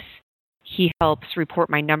database. He helps report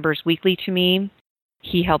my numbers weekly to me.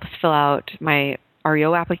 He helps fill out my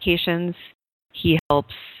REO applications. He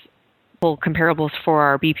helps pull comparables for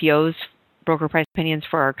our BPOs, broker price opinions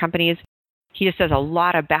for our companies. He just does a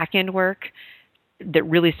lot of back-end work that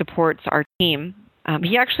really supports our team.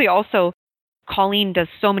 He actually also, Colleen does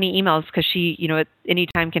so many emails because she, at any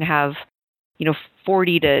time can have,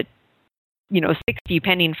 40 to, 60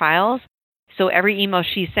 pending files. So every email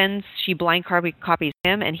she sends, she blank copies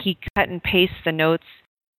him, and he cut and pastes the notes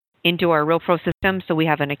into our RealPro system, so we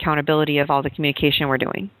have an accountability of all the communication we're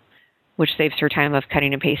doing, which saves her time of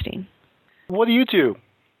cutting and pasting. What do you do?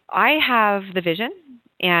 I have the vision,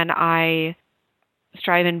 and I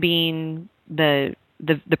strive in being the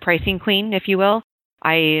pricing queen, if you will.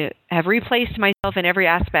 I have replaced myself in every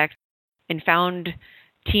aspect and found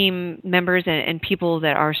team members and people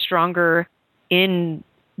that are stronger in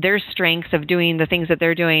their strengths of doing the things that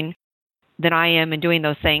they're doing than I am in doing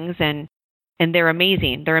those things. And they're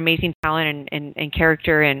amazing. They're amazing talent and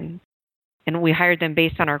character, and we hired them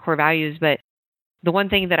based on our core values. But the one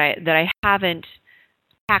thing that I haven't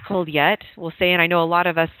tackled yet, we'll say, and I know a lot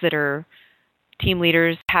of us that are team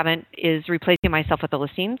leaders haven't, is replacing myself with the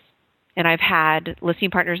listings. And I've had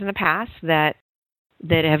listing partners in the past that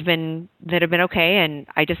have been okay, and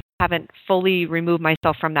I just haven't fully removed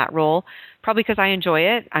myself from that role, probably because I enjoy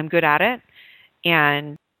it, I'm good at it,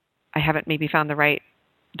 and I haven't maybe found the right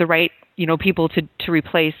people to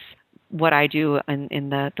replace what I do in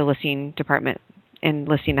the listing department and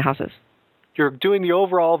listing the houses. You're doing the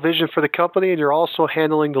overall vision for the company, and you're also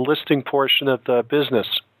handling the listing portion of the business.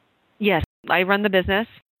 Yes, I run the business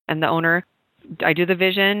and the owner. I do the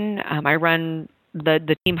vision. I run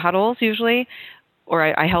the team huddles usually, or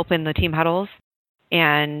I help in the team huddles,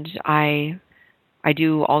 and I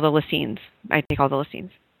do all the listings. I take all the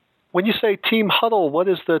listings. When you say team huddle, what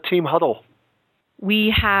is the team huddle?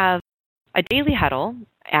 We have a daily huddle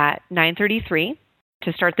at 9:33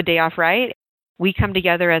 to start the day off right. We come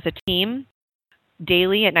together as a team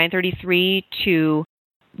daily at 9:33 to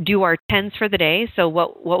do our 10s for the day. So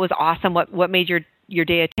what was awesome, what made your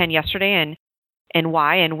day a 10 yesterday and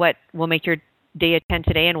why, and what will make your day a 10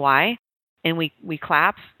 today and why. And we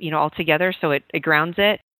clap, all together, so it grounds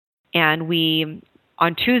it. And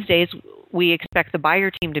on Tuesdays, we expect the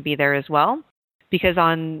buyer team to be there as well, because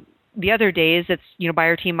on the other days, it's,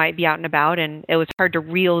 buyer team might be out and about, and it was hard to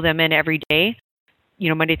reel them in every day,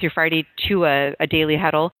 Monday through Friday to a daily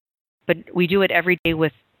huddle. But we do it every day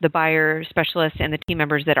with the buyer specialists and the team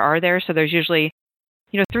members that are there. So there's usually,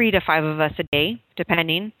 3 to 5 of us a day,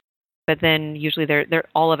 depending. But then usually they're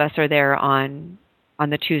all of us are there on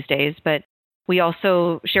the Tuesdays. But we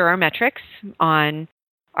also share our metrics on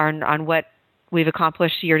what we've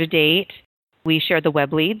accomplished year to date. We share the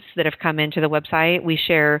web leads that have come into the website. We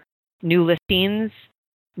share new listings,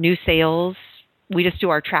 new sales. We just do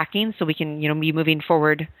our tracking so we can, be moving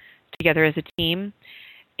forward together as a team.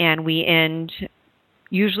 And we end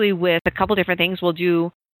usually with a couple different things. We'll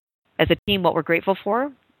do as a team what we're grateful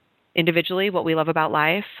for, individually what we love about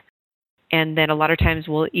life, and then a lot of times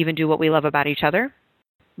we'll even do what we love about each other.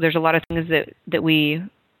 There's a lot of things that we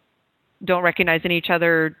don't recognize in each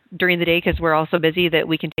other during the day because we're all so busy that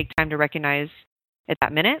we can take time to recognize at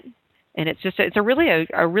that minute. And it's a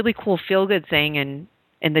really cool feel-good thing, and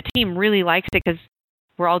the team really likes it because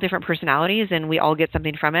we're all different personalities and we all get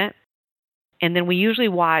something from it. And then we usually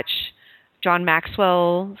watch John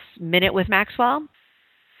Maxwell's Minute with Maxwell,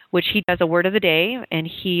 which he does a word of the day, and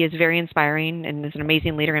he is very inspiring and is an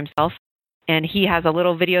amazing leader himself. And he has a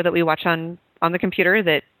little video that we watch on the computer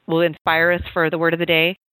that will inspire us for the word of the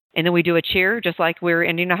day. And then we do a cheer, just like we're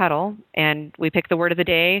ending a huddle, and we pick the word of the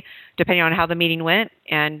day depending on how the meeting went,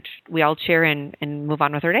 and we all cheer and move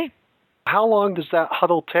on with our day. How long does that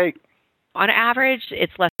huddle take? On average,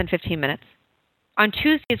 it's less than 15 minutes. On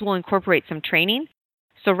Tuesdays, we'll incorporate some training.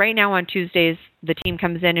 So right now on Tuesdays, the team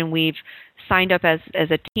comes in and we've signed up as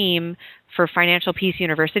a team for Financial Peace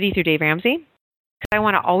University through Dave Ramsey. Because I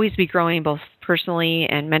want to always be growing both personally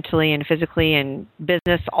and mentally and physically and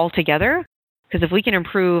business all together. Because if we can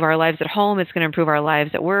improve our lives at home, it's going to improve our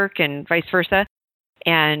lives at work and vice versa.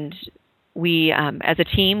 And we, as a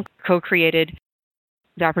team, co-created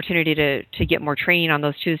the opportunity to get more training on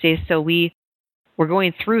those Tuesdays. So we're we're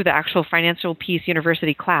going through the actual Financial Peace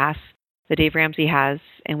University class that Dave Ramsey has,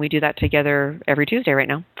 and we do that together every Tuesday right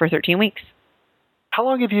now for 13 weeks. How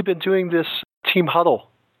long have you been doing this team huddle?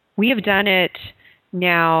 We have done it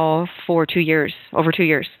now for 2 years, over 2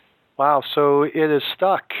 years. Wow, so it is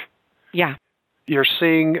stuck. Yeah. You're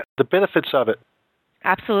seeing the benefits of it.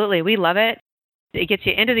 Absolutely. We love it. It gets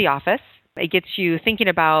you into the office. It gets you thinking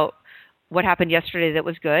about what happened yesterday that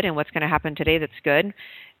was good and what's going to happen today that's good.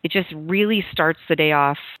 It just really starts the day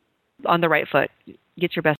off on the right foot.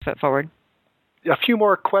 Get your best foot forward. A few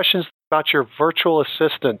more questions about your virtual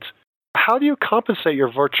assistant. How do you compensate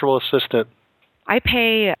your virtual assistant? I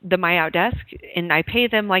pay the MyOutDesk, and I pay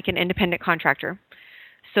them like an independent contractor.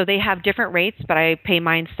 So they have different rates, but I pay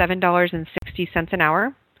mine $7.60 an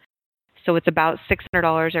hour. So it's about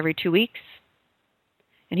 $600 every 2 weeks.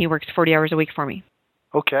 And he works 40 hours a week for me.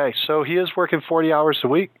 Okay, so he is working 40 hours a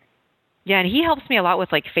week. Yeah, and he helps me a lot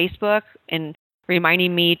with like Facebook and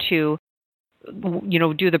reminding me to,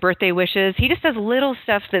 do the birthday wishes. He just does little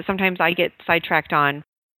stuff that sometimes I get sidetracked on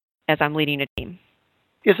as I'm leading a team.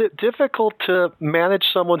 Is it difficult to manage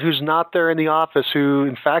someone who's not there in the office, who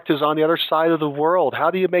in fact is on the other side of the world?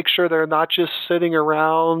 How do you make sure they're not just sitting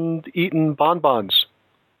around eating bonbons?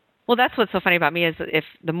 Well, that's what's so funny about me is if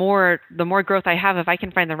the more growth I have, if I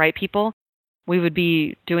can find the right people, we would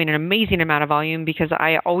be doing an amazing amount of volume because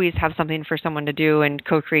I always have something for someone to do and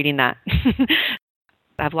co-creating that.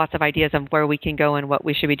 I have lots of ideas of where we can go and what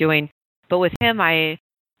we should be doing. But with him, I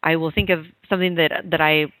will think of something that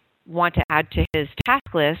I want to add to his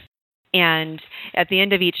task list. And at the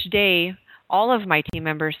end of each day, all of my team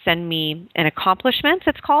members send me an accomplishments,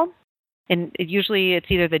 it's called. And usually it's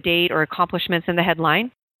either the date or accomplishments in the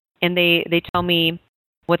headline. And they tell me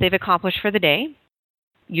what they've accomplished for the day.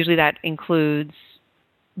 Usually that includes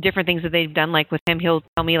different things that they've done. Like with him, he'll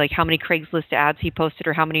tell me like how many Craigslist ads he posted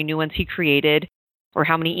or how many new ones he created or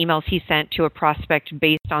how many emails he sent to a prospect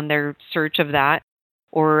based on their search of that,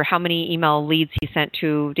 or how many email leads he sent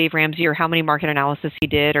to Dave Ramsey, or how many market analysis he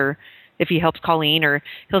did, or if he helps Colleen, or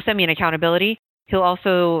he'll send me an accountability. He'll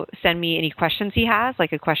also send me any questions he has,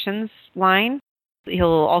 like a questions line. He'll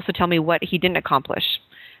also tell me what he didn't accomplish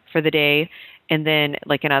for the day, and then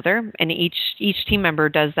like another. And each team member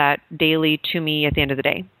does that daily to me at the end of the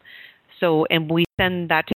day. So, and we send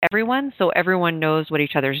that to everyone, so everyone knows what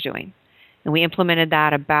each other's doing. And we implemented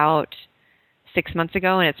that about 6 months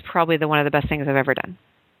ago, and it's probably one of the best things I've ever done.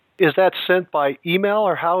 Is that sent by email,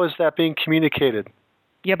 or how is that being communicated?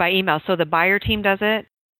 Yeah, by email. So the buyer team does it,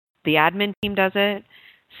 the admin team does it,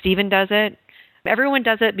 Stephen does it. Everyone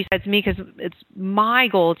does it besides me because it's my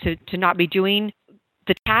goal to not be doing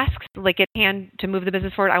the tasks like at hand to move the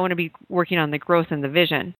business forward. I want to be working on the growth and the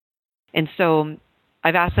vision. And so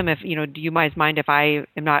I've asked them if, do you guys mind if I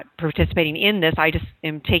am not participating in this? I just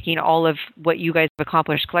am taking all of what you guys have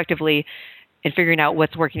accomplished collectively and figuring out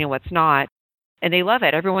what's working and what's not. And they love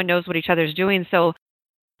it. Everyone knows what each other's doing. So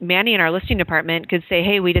Mandy in our listing department could say,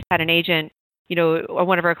 hey, we just had an agent, or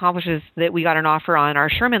one of our accomplishments that we got an offer on our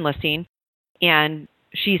Sherman listing. And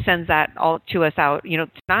she sends that all to us out,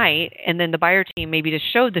 tonight. And then the buyer team maybe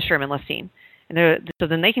just showed the Sherman listing. And so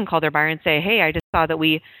then they can call their buyer and say, hey, I just saw that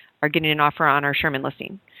we are getting an offer on our Sherman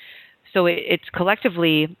listing. So it's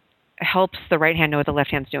collectively helps the right hand know what the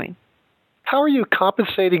left hand's doing. How are you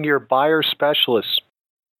compensating your buyer specialists?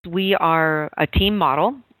 We are a team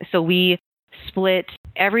model. So we split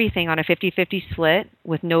everything on a 50-50 split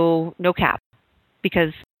with no cap,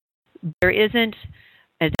 because there isn't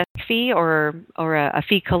a desk fee or a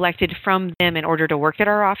fee collected from them in order to work at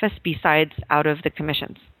our office besides out of the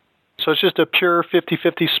commissions. So it's just a pure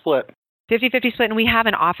 50-50 split. 50-50 split, and we have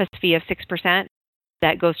an office fee of 6%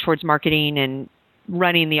 that goes towards marketing and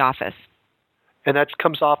running the office. And that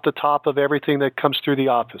comes off the top of everything that comes through the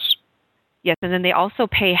office. Yes, and then they also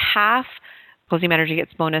pay half. Closing manager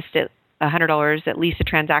gets bonused at $100, at least a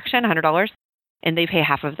transaction, $100, and they pay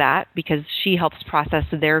half of that because she helps process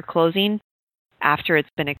their closing after it's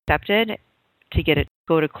been accepted to get it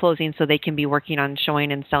go to closing so they can be working on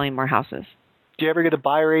showing and selling more houses. Do you ever get a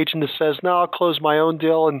buyer agent that says, no, I'll close my own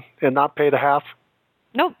deal and not pay the half?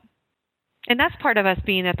 Nope. And that's part of us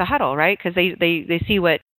being at the huddle, right? Because they see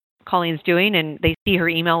what Colleen's doing and they see her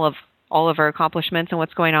email of all of her accomplishments and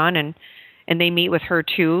what's going on, and they meet with her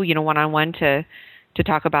too, one-on-one to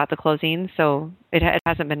talk about the closing. So it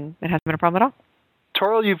hasn't been a problem at all.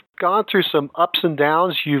 Toral, you've gone through some ups and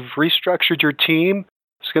downs. You've restructured your team.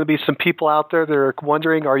 There's going to be some people out there that are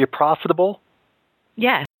wondering, are you profitable?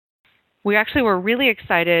 Yes. We actually were really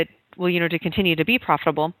excited, to continue to be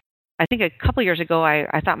profitable. I think a couple of years ago,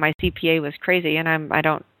 I thought my CPA was crazy, and I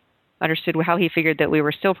don't understood how he figured that we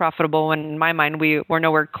were still profitable when in my mind we were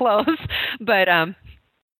nowhere close. But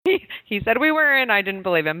he said we were, and I didn't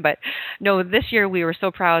believe him. But no, this year we were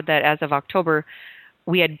so proud that as of October,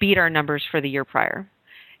 we had beat our numbers for the year prior.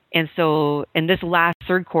 And so in this last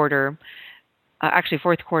third quarter, actually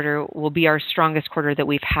fourth quarter, will be our strongest quarter that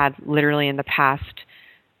we've had literally in the past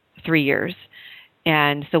 3 years.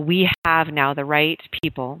 And so we have now the right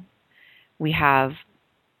people. We have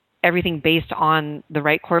everything based on the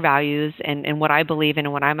right core values and what I believe in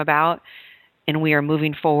and what I'm about. And we are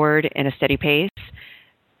moving forward in a steady pace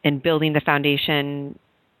and building the foundation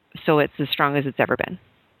so it's as strong as it's ever been.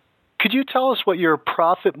 Could you tell us what your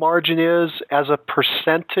profit margin is as a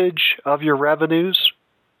percentage of your revenues?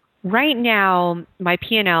 Right now, my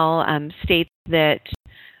P&L states that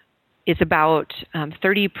it's about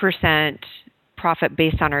 30% profit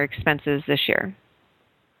based on our expenses this year.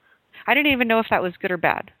 I didn't even know if that was good or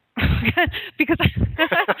bad because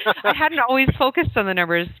I hadn't always focused on the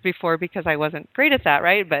numbers before because I wasn't great at that,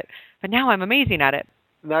 right? But now I'm amazing at it.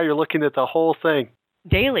 Now you're looking at the whole thing.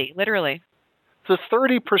 Daily, literally. The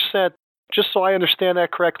 30%, just so I understand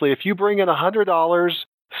that correctly, if you bring in $100,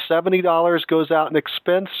 $70 goes out in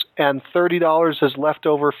expense, and $30 is left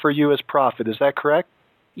over for you as profit. Is that correct?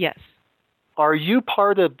 Yes. Are you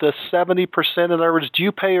part of the 70%? In other words, do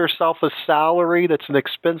you pay yourself a salary that's an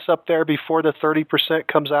expense up there before the 30%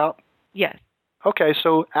 comes out? Yes. Okay,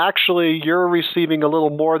 so actually you're receiving a little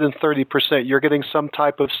more than 30%. You're getting some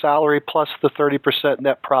type of salary plus the 30%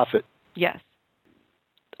 net profit. Yes.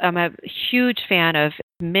 I'm a huge fan of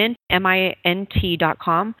Mint,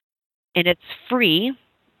 mint.com, and it's free.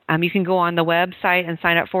 You can go on the website and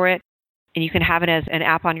sign up for it, and you can have it as an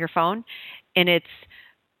app on your phone. And it's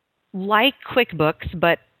like QuickBooks,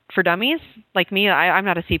 but for dummies like me. I'm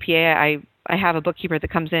not a CPA. I have a bookkeeper that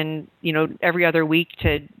comes in, every other week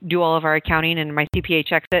to do all of our accounting, and my CPA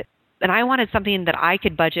checks it. And I wanted something that I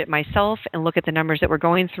could budget myself and look at the numbers that we're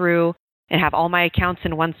going through and have all my accounts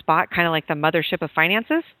in one spot, kind of like the mothership of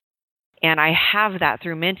finances. And I have that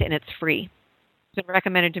through Mint, and it's free. It's been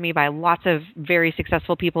recommended to me by lots of very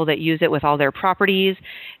successful people that use it with all their properties.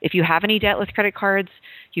 If you have any debt with credit cards,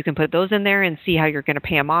 you can put those in there and see how you're going to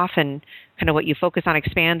pay them off, and kind of what you focus on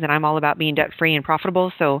expands. And I'm all about being debt-free and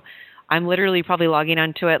profitable. So I'm literally probably logging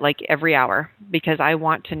onto it like every hour because I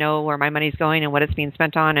want to know where my money's going and what it's being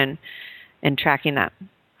spent on and tracking that.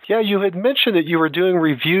 Yeah, you had mentioned that you were doing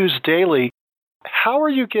reviews daily. How are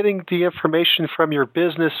you getting the information from your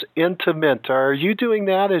business into Mint? Are you doing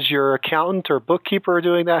that as your accountant or bookkeeper are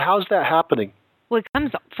doing that? How's that happening? Well, it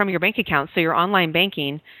comes from your bank account. So your online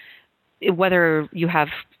banking, whether you have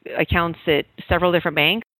accounts at several different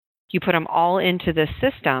banks, you put them all into the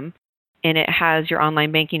system, and it has your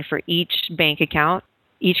online banking for each bank account,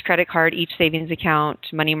 each credit card, each savings account,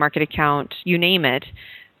 money market account, you name it,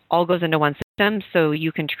 all goes into one system so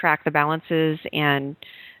you can track the balances and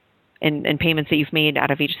payments that you've made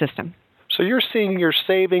out of each system. So you're seeing your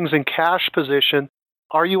savings and cash position.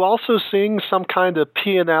 Are you also seeing some kind of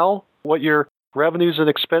P&L, what your revenues and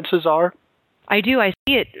expenses are? I do. I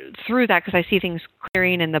see it through that because I see things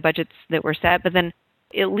clearing in the budgets that were set. But then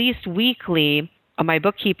at least weekly, my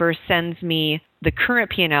bookkeeper sends me the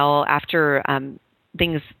current P&L after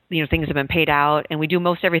things have been paid out. And we do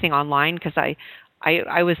most everything online because I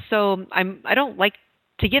don't like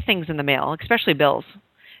to get things in the mail, especially bills.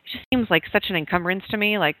 It just seems like such an encumbrance to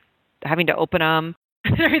me, like having to open them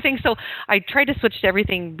and everything. So I tried to switch to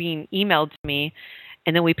everything being emailed to me,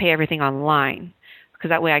 and then we pay everything online because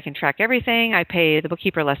that way I can track everything. I pay the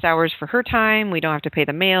bookkeeper less hours for her time. We don't have to pay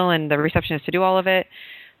the mail and the receptionist to do all of it.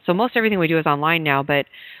 So most everything we do is online now, but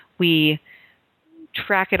we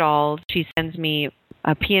track it all. She sends me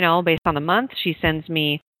a P&L based on the month. She sends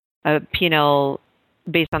me a P&L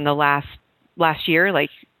based on the last year,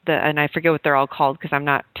 and I forget what they're all called because I'm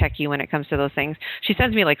not techie when it comes to those things. She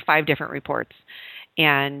sends me like 5 different reports,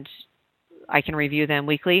 and I can review them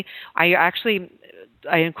weekly. I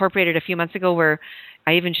incorporated a few months ago where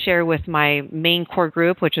I even share with my main core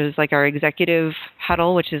group, which is like our executive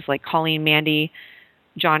huddle, which is like Colleen, Mandy,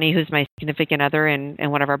 Johnny, who's my significant other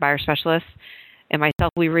and one of our buyer specialists, and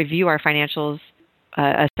myself. We review our financials,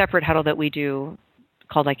 a separate huddle that we do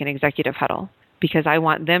called like an executive huddle, because I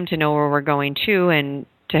want them to know where we're going to and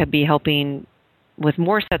to be helping with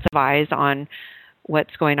more sets of eyes on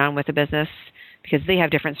what's going on with the business, because they have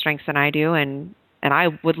different strengths than I do. And I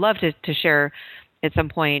would love to share at some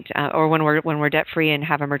point or when we're debt free and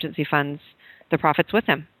have emergency funds, the profits with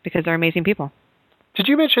them, because they're amazing people. Did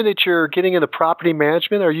you mention that you're getting into property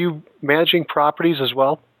management? Are you managing properties as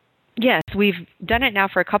well? Yes, we've done it now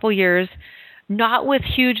for a couple years, not with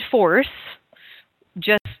huge force,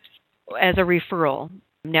 just as a referral.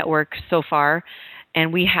 network so far.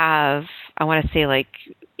 And we have, I want to say like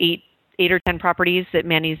eight or 10 properties that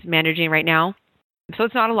Mandy's managing right now. So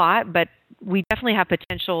it's not a lot, but we definitely have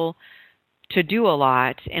potential to do a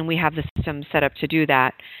lot, and we have the system set up to do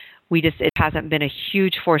that. It hasn't been a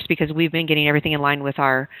huge force because we've been getting everything in line with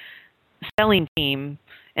our selling team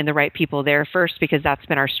and the right people there first, because that's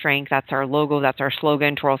been our strength. That's our logo. That's our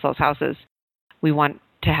slogan, Toro Sells Houses. We want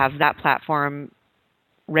to have that platform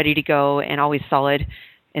ready to go and always solid,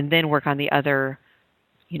 and then work on the other,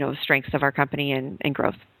 strengths of our company and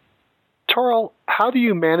growth. Toro, how do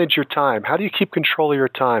you manage your time? How do you keep control of your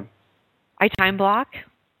time? I time block.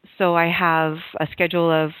 So I have a schedule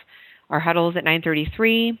of our huddles at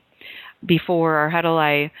 9:33. Before our huddle,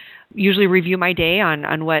 I usually review my day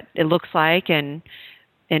on what it looks like and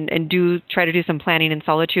try to do some planning in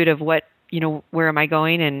solitude of what, where am I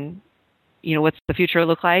going and, what's the future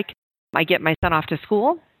look like. I get my son off to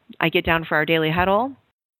school. I get down for our daily huddle.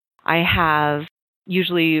 I have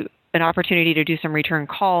usually an opportunity to do some return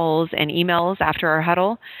calls and emails after our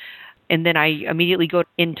huddle. And then I immediately go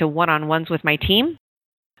into one-on-ones with my team.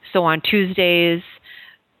 So on Tuesdays,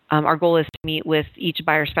 our goal is to meet with each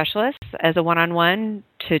buyer specialist as a one-on-one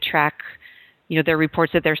to track, their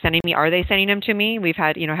reports that they're sending me. Are they sending them to me? We've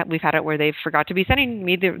had it where they forgot to be sending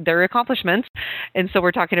me their accomplishments. And so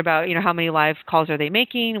we're talking about, how many live calls are they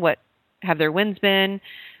making? What have their wins been?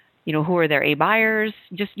 Who are their A buyers?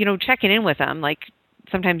 Just, checking in with them. Like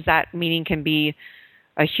sometimes that meeting can be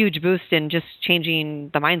a huge boost in just changing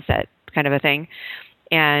the mindset kind of a thing.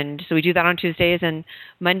 And so we do that on Tuesdays and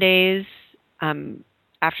Mondays.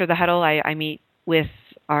 After the huddle, I meet with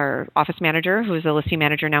our office manager, who is a listing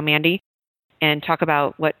manager now, Mandy, and talk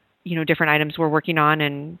about what, different items we're working on,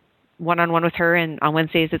 and one-on-one with her. And on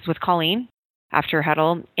Wednesdays, it's with Colleen after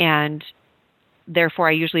huddle. And therefore,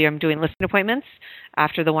 I usually am doing listing appointments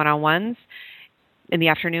after the one-on-ones in the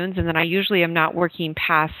afternoons. And then I usually am not working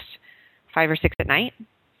past 5 or 6 at night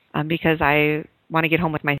because I want to get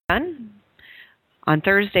home with my son. On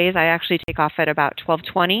Thursdays, I actually take off at about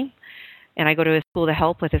 12:20, and I go to his school to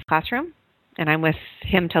help with his classroom. And I'm with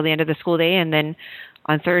him till the end of the school day. And then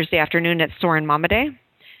on Thursday afternoon, it's Soarin' Mama Day.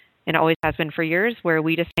 And it always has been for years, where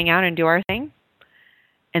we just hang out and do our thing.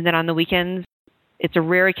 And then on the weekends, it's a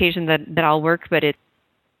rare occasion that I'll work, but it's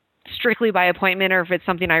strictly by appointment, or if it's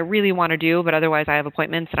something I really want to do, but otherwise I have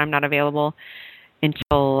appointments and I'm not available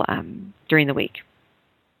until during the week.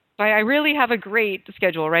 So I really have a great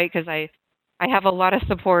schedule, right? Because I have a lot of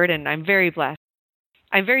support, and I'm very blessed.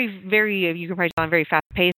 I'm very, very, you can probably tell I'm very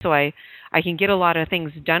fast-paced, so I can get a lot of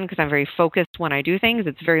things done because I'm very focused when I do things.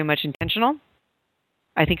 It's very much intentional.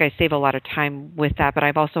 I think I save a lot of time with that, but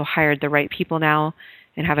I've also hired the right people now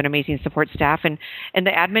and have an amazing support staff. And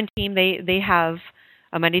the admin team, they have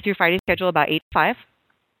a Monday through Friday schedule about 8 to 5.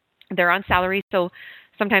 They're on salary, so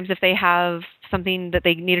sometimes if they have something that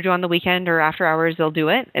they need to do on the weekend or after hours, they'll do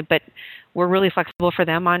it. But we're really flexible for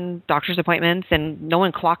them on doctor's appointments, and no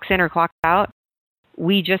one clocks in or clocks out.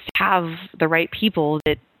 We just have the right people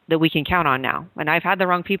that we can count on now. And I've had the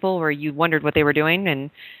wrong people where you wondered what they were doing, and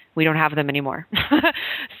we don't have them anymore.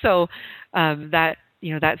 So that's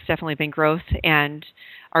definitely been growth. And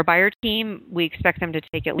our buyer team, we expect them to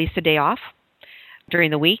take at least a day off during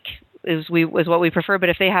the week is what we prefer. But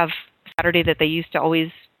if they have Saturday that they used to always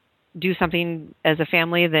do something as a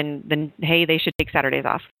family, then hey, they should take Saturdays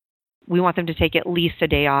off. We want them to take at least a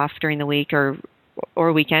day off during the week or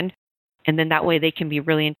weekend. And then that way they can be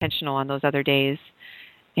really intentional on those other days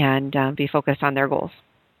and be focused on their goals.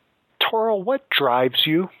 Toro, what drives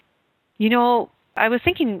you? I was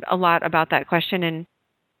thinking a lot about that question, and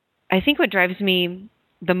I think what drives me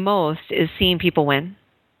the most is seeing people win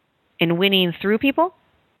and winning through people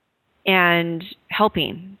and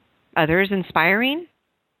helping others, inspiring.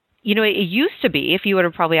 It used to be, if you would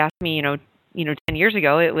have probably asked me, 10 years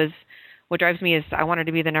ago, it was what drives me is I wanted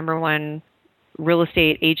to be the number one real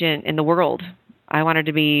estate agent in the world. I wanted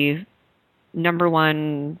to be number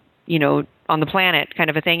one, on the planet kind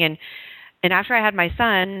of a thing. And after I had my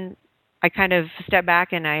son, I kind of stepped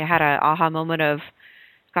back and I had an aha moment of,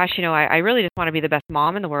 gosh, I really just want to be the best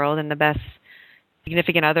mom in the world and the best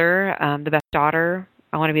significant other, the best daughter.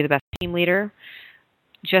 I want to be the best team leader.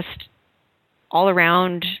 Just all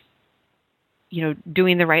around,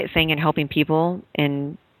 doing the right thing and helping people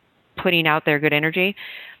and putting out their good energy.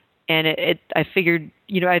 And I figured,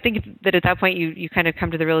 I think that at that point you kind of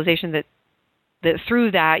come to the realization that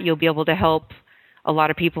through that you'll be able to help a lot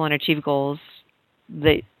of people and achieve goals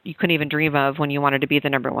that you couldn't even dream of when you wanted to be the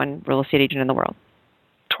number one real estate agent in the world.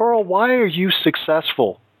 Toro, why are you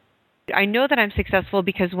successful? I know that I'm successful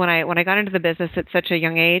because when I got into the business at such a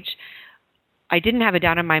young age, I didn't have a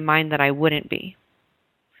doubt in my mind that I wouldn't be.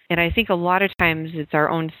 And I think a lot of times it's our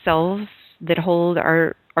own selves that hold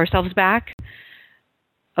ourselves back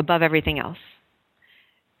above everything else.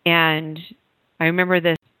 And I remember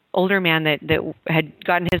this older man that had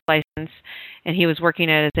gotten his license, and he was working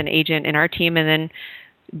as an agent in our team, and then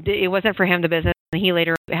it wasn't for him, the business, and he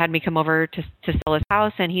later had me come over to sell his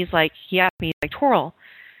house, and he asked me, like, Toral,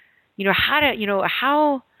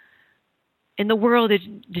 how in the world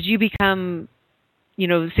did you become,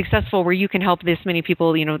 successful where you can help this many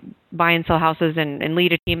people, buy and sell houses and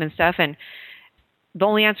lead a team and stuff? And the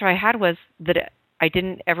only answer I had was that I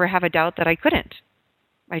didn't ever have a doubt that I couldn't.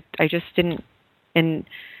 I just didn't. And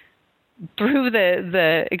through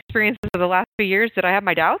the experiences of the last few years, did I have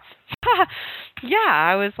my doubts? Yeah,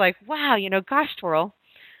 I was like, wow, gosh, Toral,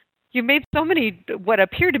 you made so many what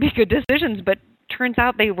appeared to be good decisions, but turns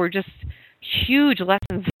out they were just huge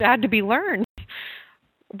lessons that had to be learned.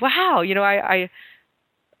 Wow, you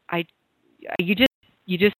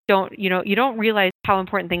just don't, you don't realize how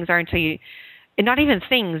important things are until you, and not even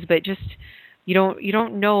things, but just you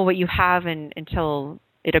don't know what you have until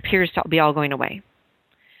it appears to be all going away.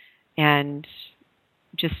 And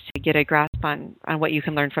just to get a grasp on what you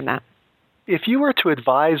can learn from that. If you were to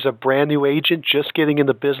advise a brand new agent just getting in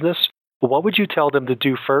the business, what would you tell them to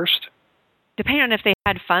do first? Depending on if they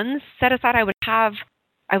had funds set aside, I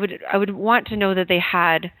would want to know that they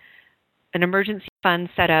had an emergency fund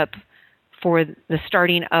set up for the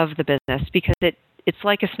starting of the business, because it's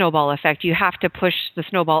like a snowball effect. You have to push the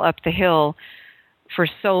snowball up the hill for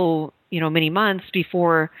so many months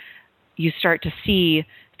before you start to see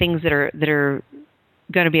things that are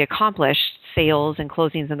going to be accomplished, sales and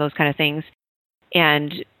closings and those kind of things.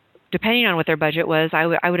 And depending on what their budget was,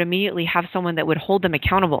 I would immediately have someone that would hold them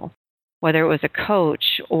accountable, whether it was a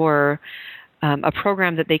coach or a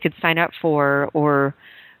program that they could sign up for, or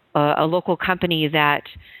a local company that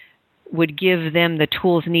would give them the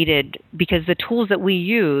tools needed. Because the tools that we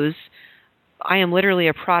use, I am literally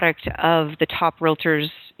a product of the top realtors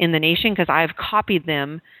in the nation, because I've copied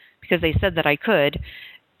them because they said that I could,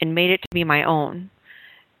 and made it to be my own.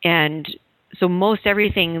 And so most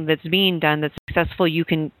everything that's being done that's successful, you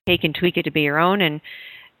can take and tweak it to be your own. And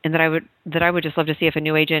that I would just love to see, if a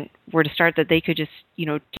new agent were to start, that they could just,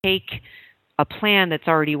 take a plan that's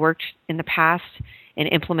already worked in the past and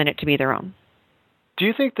implement it to be their own. Do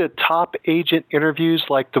you think that top agent interviews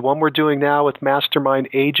like the one we're doing now with Mastermind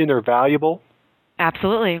Agent are valuable?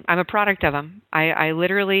 Absolutely. I'm a product of them. I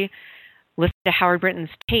literally listened to Howard Brinton's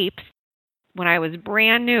tapes when I was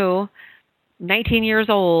brand new, 19 years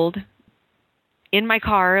old, in my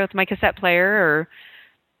car with my cassette player, or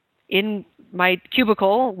in my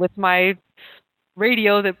cubicle with my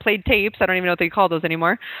radio that played tapes. I don't even know what they call those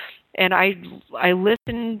anymore. And I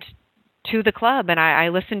listened to the club, and I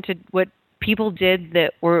listened to what people did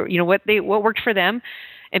that were, what worked for them,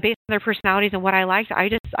 and based on their personalities and what I liked,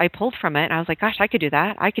 I pulled from it, and I was like, gosh, I could do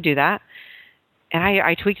that. I could do that. And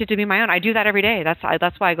I tweaked it to be my own. I do that every day. That's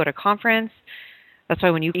why I go to conference. That's why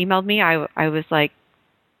when you emailed me, I was like,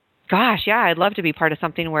 gosh, yeah, I'd love to be part of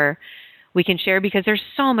something where we can share, because there's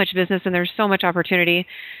so much business and there's so much opportunity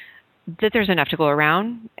that there's enough to go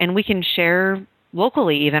around, and we can share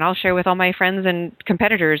locally even. I'll share with all my friends and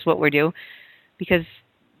competitors what we do, because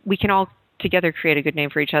we can all together create a good name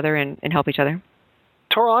for each other and help each other.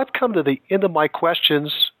 Toral, I've come to the end of my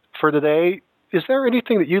questions for today. Is there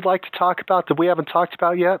anything that you'd like to talk about that we haven't talked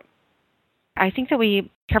about yet? I think that we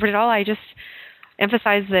covered it all. I just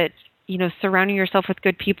emphasize that, surrounding yourself with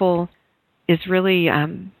good people is really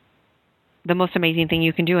the most amazing thing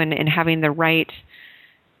you can do, and having the right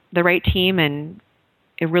team, and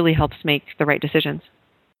it really helps make the right decisions.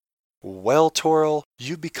 Well, Toral,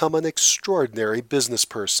 you've become an extraordinary business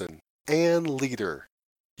person and leader.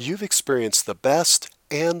 You've experienced the best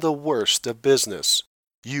and the worst of business.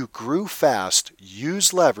 You grew fast,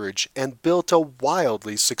 used leverage, and built a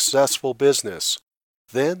wildly successful business.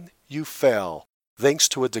 Then you fell, thanks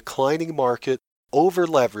to a declining market,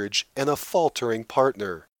 over-leverage, and a faltering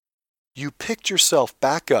partner. You picked yourself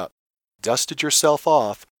back up, dusted yourself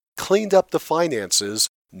off, cleaned up the finances,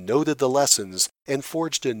 noted the lessons, and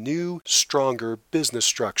forged a new, stronger business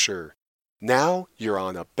structure. Now you're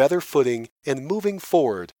on a better footing and moving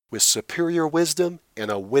forward with superior wisdom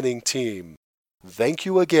and a winning team. Thank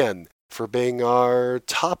you again for being our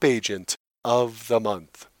top agent of the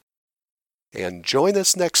month. And join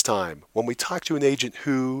us next time when we talk to an agent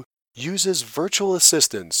who uses virtual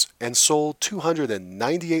assistants and sold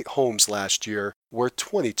 298 homes last year worth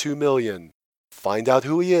 $22 million. Find out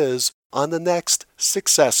who he is on the next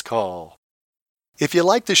Success Call. If you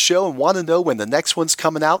like the show and want to know when the next one's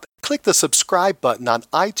coming out, click the subscribe button on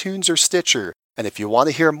iTunes or Stitcher And if you want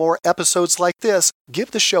to hear more episodes like this,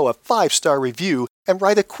 give the show a 5-star review and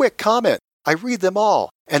write a quick comment. I read them all,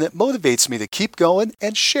 and it motivates me to keep going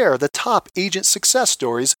and share the top agent success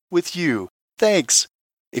stories with you. Thanks.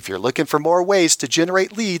 If you're looking for more ways to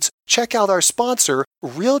generate leads, check out our sponsor,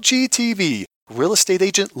 RealGTV, Real Estate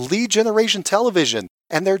Agent Lead Generation Television,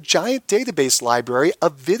 and their giant database library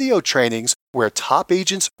of video trainings where top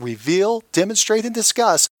agents reveal, demonstrate, and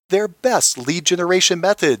discuss their best lead generation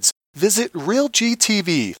methods. Visit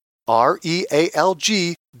RealGTV,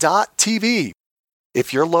 REALG.TV.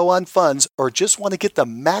 If you're low on funds or just want to get the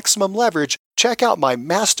maximum leverage, check out my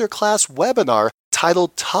masterclass webinar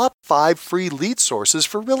titled Top 5 Free Lead Sources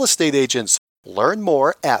for Real Estate Agents. Learn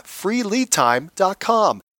more at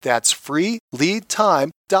freeleadtime.com. That's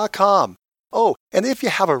freeleadtime.com. Oh, and if you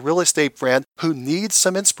have a real estate friend who needs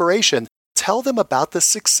some inspiration, tell them about the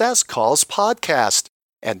Success Calls podcast.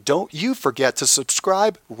 And don't you forget to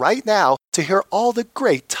subscribe right now to hear all the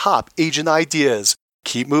great top agent ideas.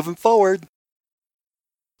 Keep moving forward.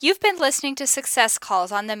 You've been listening to Success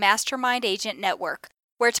Calls on the Mastermind Agent Network,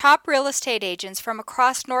 where top real estate agents from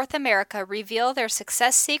across North America reveal their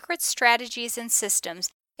success secrets, strategies, and systems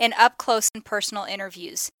in up-close and personal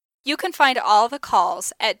interviews. You can find all the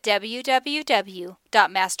calls at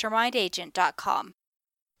www.mastermindagent.com.